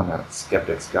that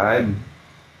Skeptic's Guide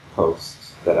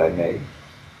post that I made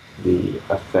the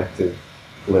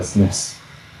effectiveness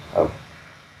of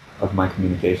my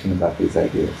communication about these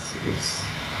ideas.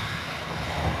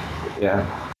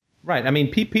 Yeah. Right. I mean,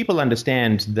 people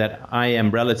understand that I am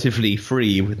relatively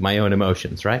free with my own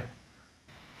emotions, right?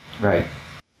 Right.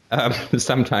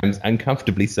 Sometimes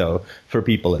uncomfortably so for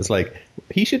people. It's like,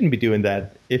 he shouldn't be doing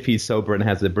that if he's sober and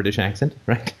has a British accent,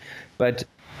 right? But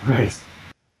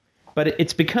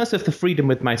it's because of the freedom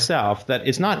with myself that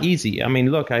it's not easy. I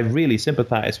mean, look, I really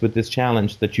sympathize with this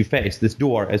challenge that you face, this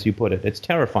door, as you put it. It's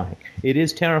terrifying. It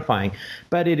is terrifying.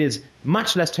 But it is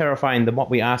much less terrifying than what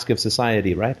we ask of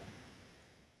society, right?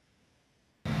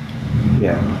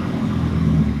 Yeah.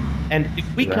 And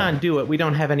if we can't do it, we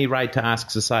don't have any right to ask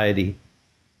society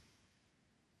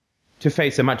to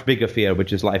face a much bigger fear,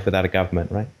 which is life without a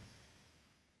government, right?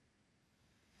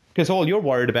 Because all you're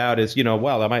worried about is,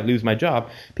 well, I might lose my job.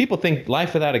 People think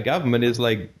life without a government is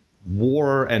like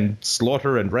war and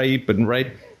slaughter and rape and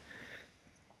right?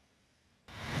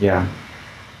 Yeah.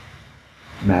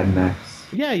 Mad Max.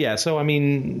 Yeah. So, I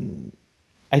mean,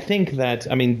 I think that,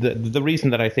 the reason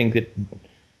that I think that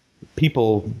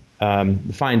people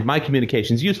find my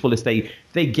communications useful is they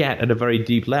get at a very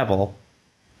deep level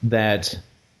that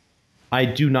I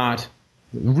do not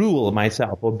rule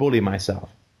myself or bully myself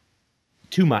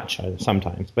too much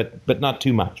sometimes, but not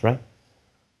too much, right?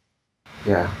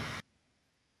 Yeah.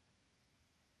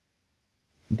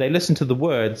 They listen to the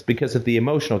words because of the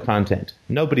emotional content.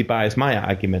 Nobody buys my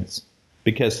arguments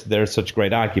because they're such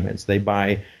great arguments. They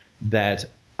buy that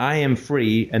I am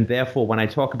free, and therefore when I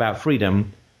talk about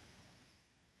freedom,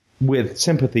 with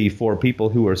sympathy for people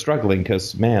who are struggling,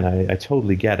 because, man, I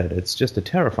totally get it. It's just a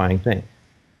terrifying thing.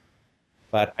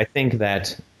 But I think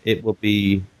that it will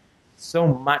be so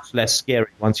much less scary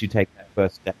once you take that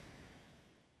first step.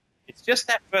 It's just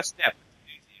that first step.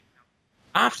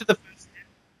 After the first step,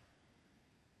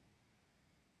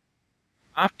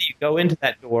 after you go into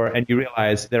that door and you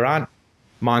realize there aren't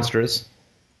monsters,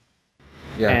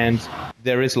 and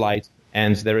there is light,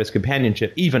 and there is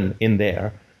companionship, even in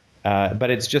there, but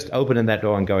it's just opening that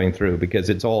door and going through, because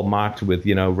it's all marked with,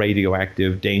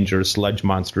 radioactive, danger, sludge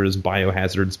monsters,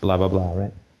 biohazards, blah, blah, blah,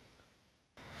 right?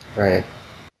 Right.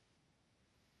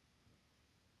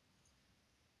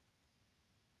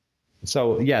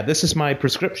 So, yeah, this is my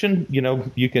prescription.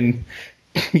 You can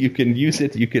use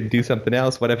it, you can do something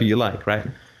else, whatever you like, right?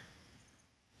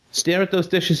 Stare at those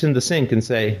dishes in the sink and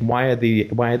say, why are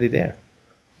they there?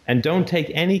 And don't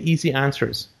take any easy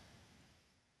answers.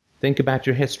 Think about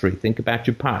your history. Think about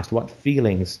your past. What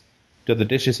feelings do the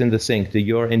dishes in the sink, do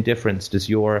your indifference, does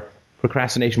your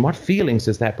procrastination, what feelings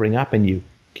does that bring up in you?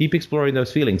 Keep exploring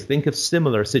those feelings. Think of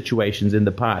similar situations in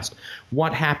the past.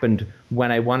 What happened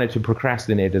when I wanted to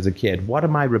procrastinate as a kid? What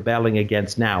am I rebelling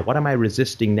against now? What am I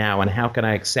resisting now? And how can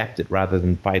I accept it rather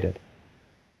than fight it?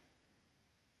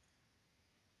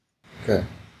 Okay.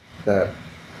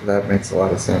 That makes a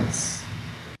lot of sense.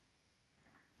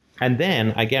 And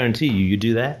then, I guarantee you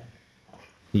do that,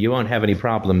 you won't have any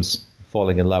problems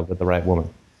falling in love with the right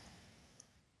woman.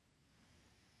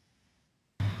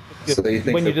 So you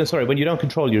think when you don't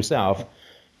control yourself,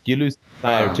 you lose the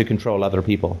desire to control other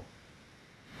people.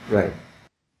 Right.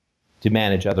 To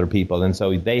manage other people. And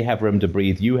so they have room to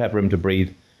breathe, you have room to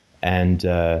breathe, and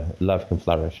love can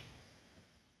flourish.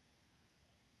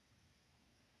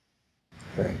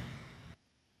 Right.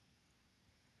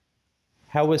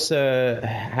 How was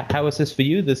this for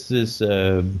you? This is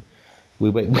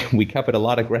we covered a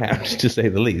lot of ground, to say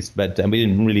the least, but we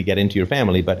didn't really get into your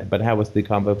family. But how was the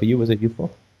combo for you? Was it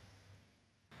useful?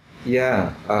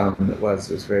 Yeah, it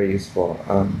was. It was very useful.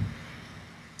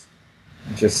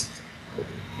 Just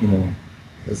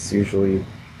it's usually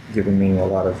giving me a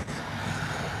lot of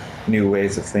new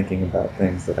ways of thinking about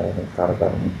things that I haven't thought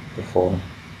about before.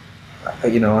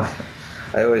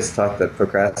 I always thought that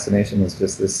procrastination was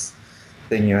just this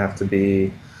thing you have to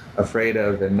be afraid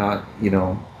of, and not,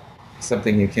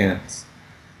 something you can't,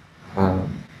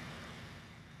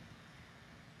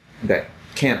 that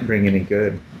can't bring any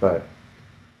good. But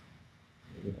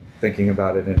thinking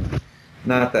about it, and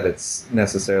not that it's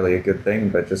necessarily a good thing,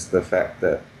 but just the fact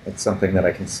that it's something that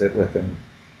I can sit with and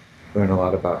learn a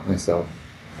lot about myself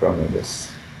from it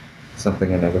is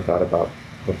something I never thought about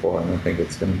before, and I think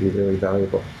it's going to be really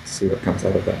valuable to see what comes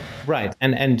out of that. Right,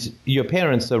 and your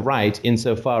parents are right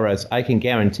insofar as I can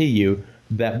guarantee you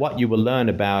that what you will learn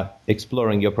about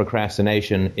exploring your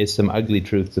procrastination is some ugly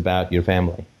truths about your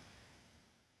family.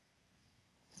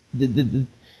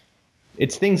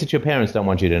 It's things that your parents don't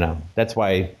want you to know. That's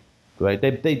why, right?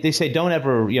 They say don't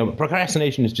ever,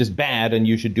 procrastination is just bad and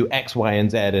you should do X, Y,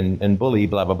 and Z and bully,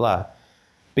 blah, blah, blah.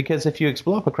 Because if you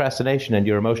explore procrastination and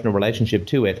your emotional relationship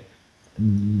to it,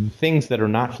 things that are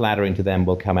not flattering to them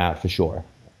will come out for sure.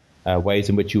 Ways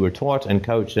in which you were taught and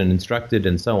coached and instructed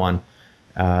and so on.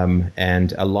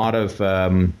 And a lot of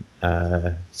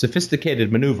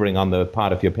sophisticated maneuvering on the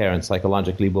part of your parents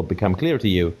psychologically will become clear to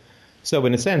you. So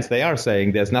in a sense, they are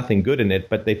saying there's nothing good in it,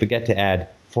 but they forget to add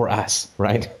for us,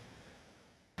 right?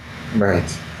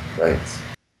 Right.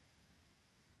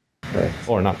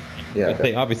 Or not. Yeah. But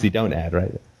they obviously don't add,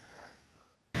 right?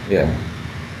 Yeah.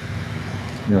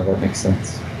 No, that makes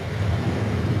sense.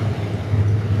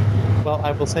 Well,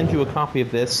 I will send you a copy of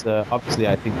this. Obviously,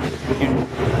 I think...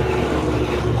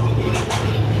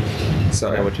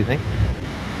 Sorry. Know what you think?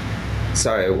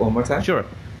 Sorry, one more time? Sure.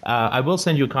 I will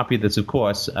send you a copy of this, of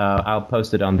course. I'll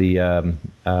post it on the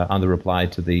reply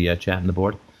to the chat and the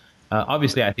board.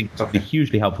 Obviously, I think it will be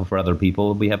hugely helpful for other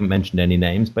people. We haven't mentioned any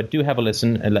names, but do have a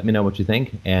listen and let me know what you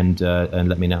think, and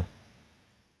let me know.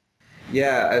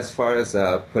 Yeah, as far as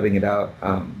putting it out,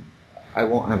 I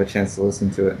won't have a chance to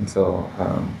listen to it until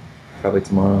probably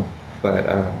tomorrow.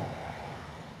 But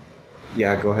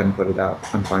yeah, go ahead and put it out.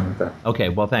 I'm fine with that. Okay,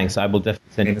 well, thanks. I will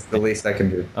definitely send. It's the least I can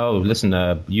do. Oh, listen,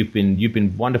 you've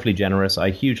been wonderfully generous.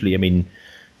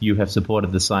 You have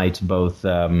supported the site both,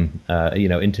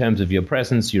 in terms of your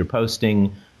presence, your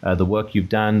posting, the work you've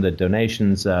done, the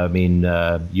donations.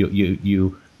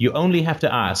 You only have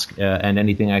to ask, and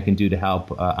anything I can do to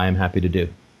help, I am happy to do.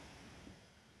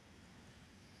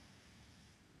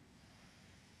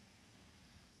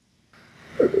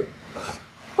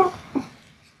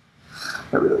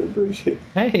 I really appreciate it.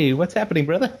 Hey, what's happening,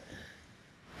 brother?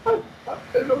 I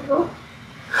don't know.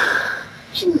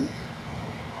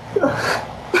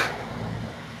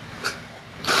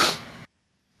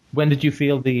 When did you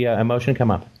feel the emotion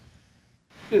come up?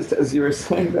 Just as you were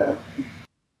saying that.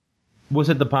 Was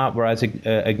it the part where I was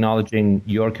acknowledging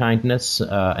your kindness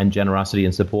and generosity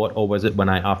and support, or was it when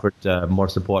I offered more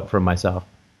support from myself?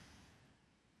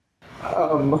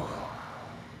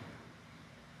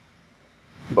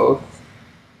 Both.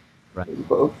 Right.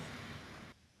 Both.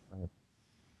 Right.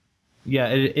 Yeah,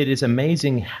 it is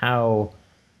amazing how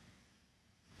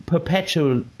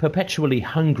perpetually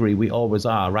hungry we always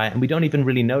are, right? And we don't even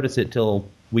really notice it till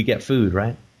we get food,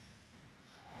 right?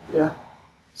 Yeah.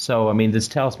 So, I mean, this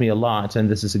tells me a lot, and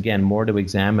this is, again, more to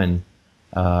examine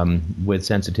with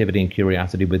sensitivity and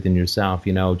curiosity within yourself,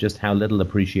 you know, just how little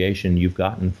appreciation you've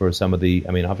gotten for some of the,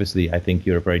 I mean, obviously, I think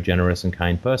you're a very generous and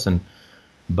kind person,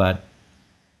 but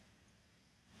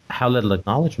how little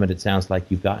acknowledgement it sounds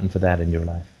like you've gotten for that in your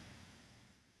life.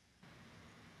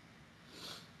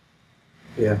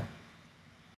 Yeah.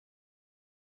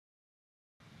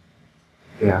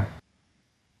 Yeah.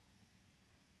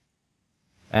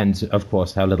 And, of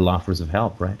course, how little offers of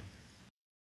help, right?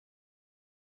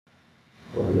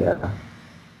 Well, yeah.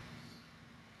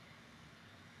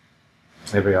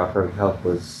 Every offer of help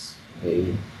was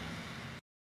a...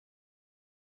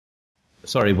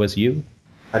 Sorry, was you?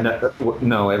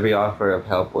 No, every offer of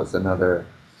help was another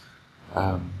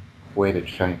way to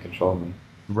try and control me.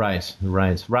 Right.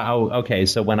 Oh, okay,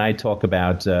 so when I talk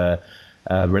about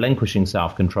relinquishing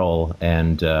self-control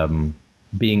and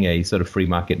being a sort of free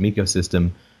market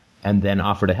ecosystem and then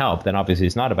offer to help, then obviously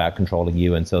it's not about controlling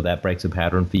you, and so that breaks a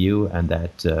pattern for you, and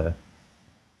that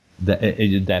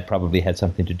probably had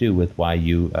something to do with why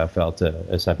you felt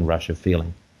a sudden rush of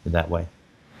feeling in that way.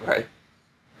 Right.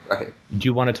 Do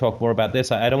you want to talk more about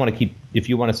this? I don't want to keep, if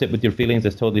you want to sit with your feelings,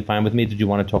 that's totally fine with me. Did you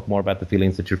want to talk more about the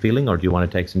feelings that you're feeling, or do you want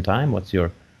to take some time? What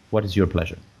is your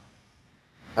pleasure?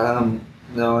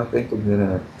 No, I think I'm going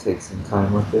to take some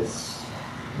time with this.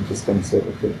 I'm just going to sit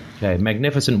with it. Okay,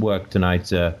 magnificent work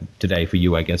today for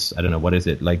you, I guess. I don't know, what is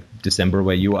it, like December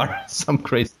where you are? Some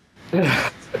crazy... Yeah.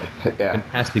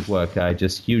 Fantastic work. I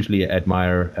just hugely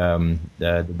admire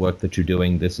the work that you're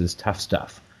doing. This is tough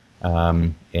stuff.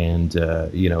 You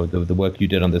know, the work you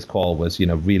did on this call was, you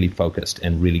know, really focused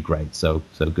and really great. So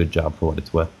good job for what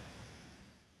it's worth.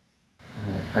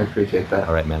 I appreciate that.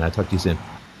 All right, man. I'll talk to you soon.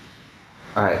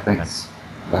 All right, thanks.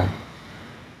 Bye.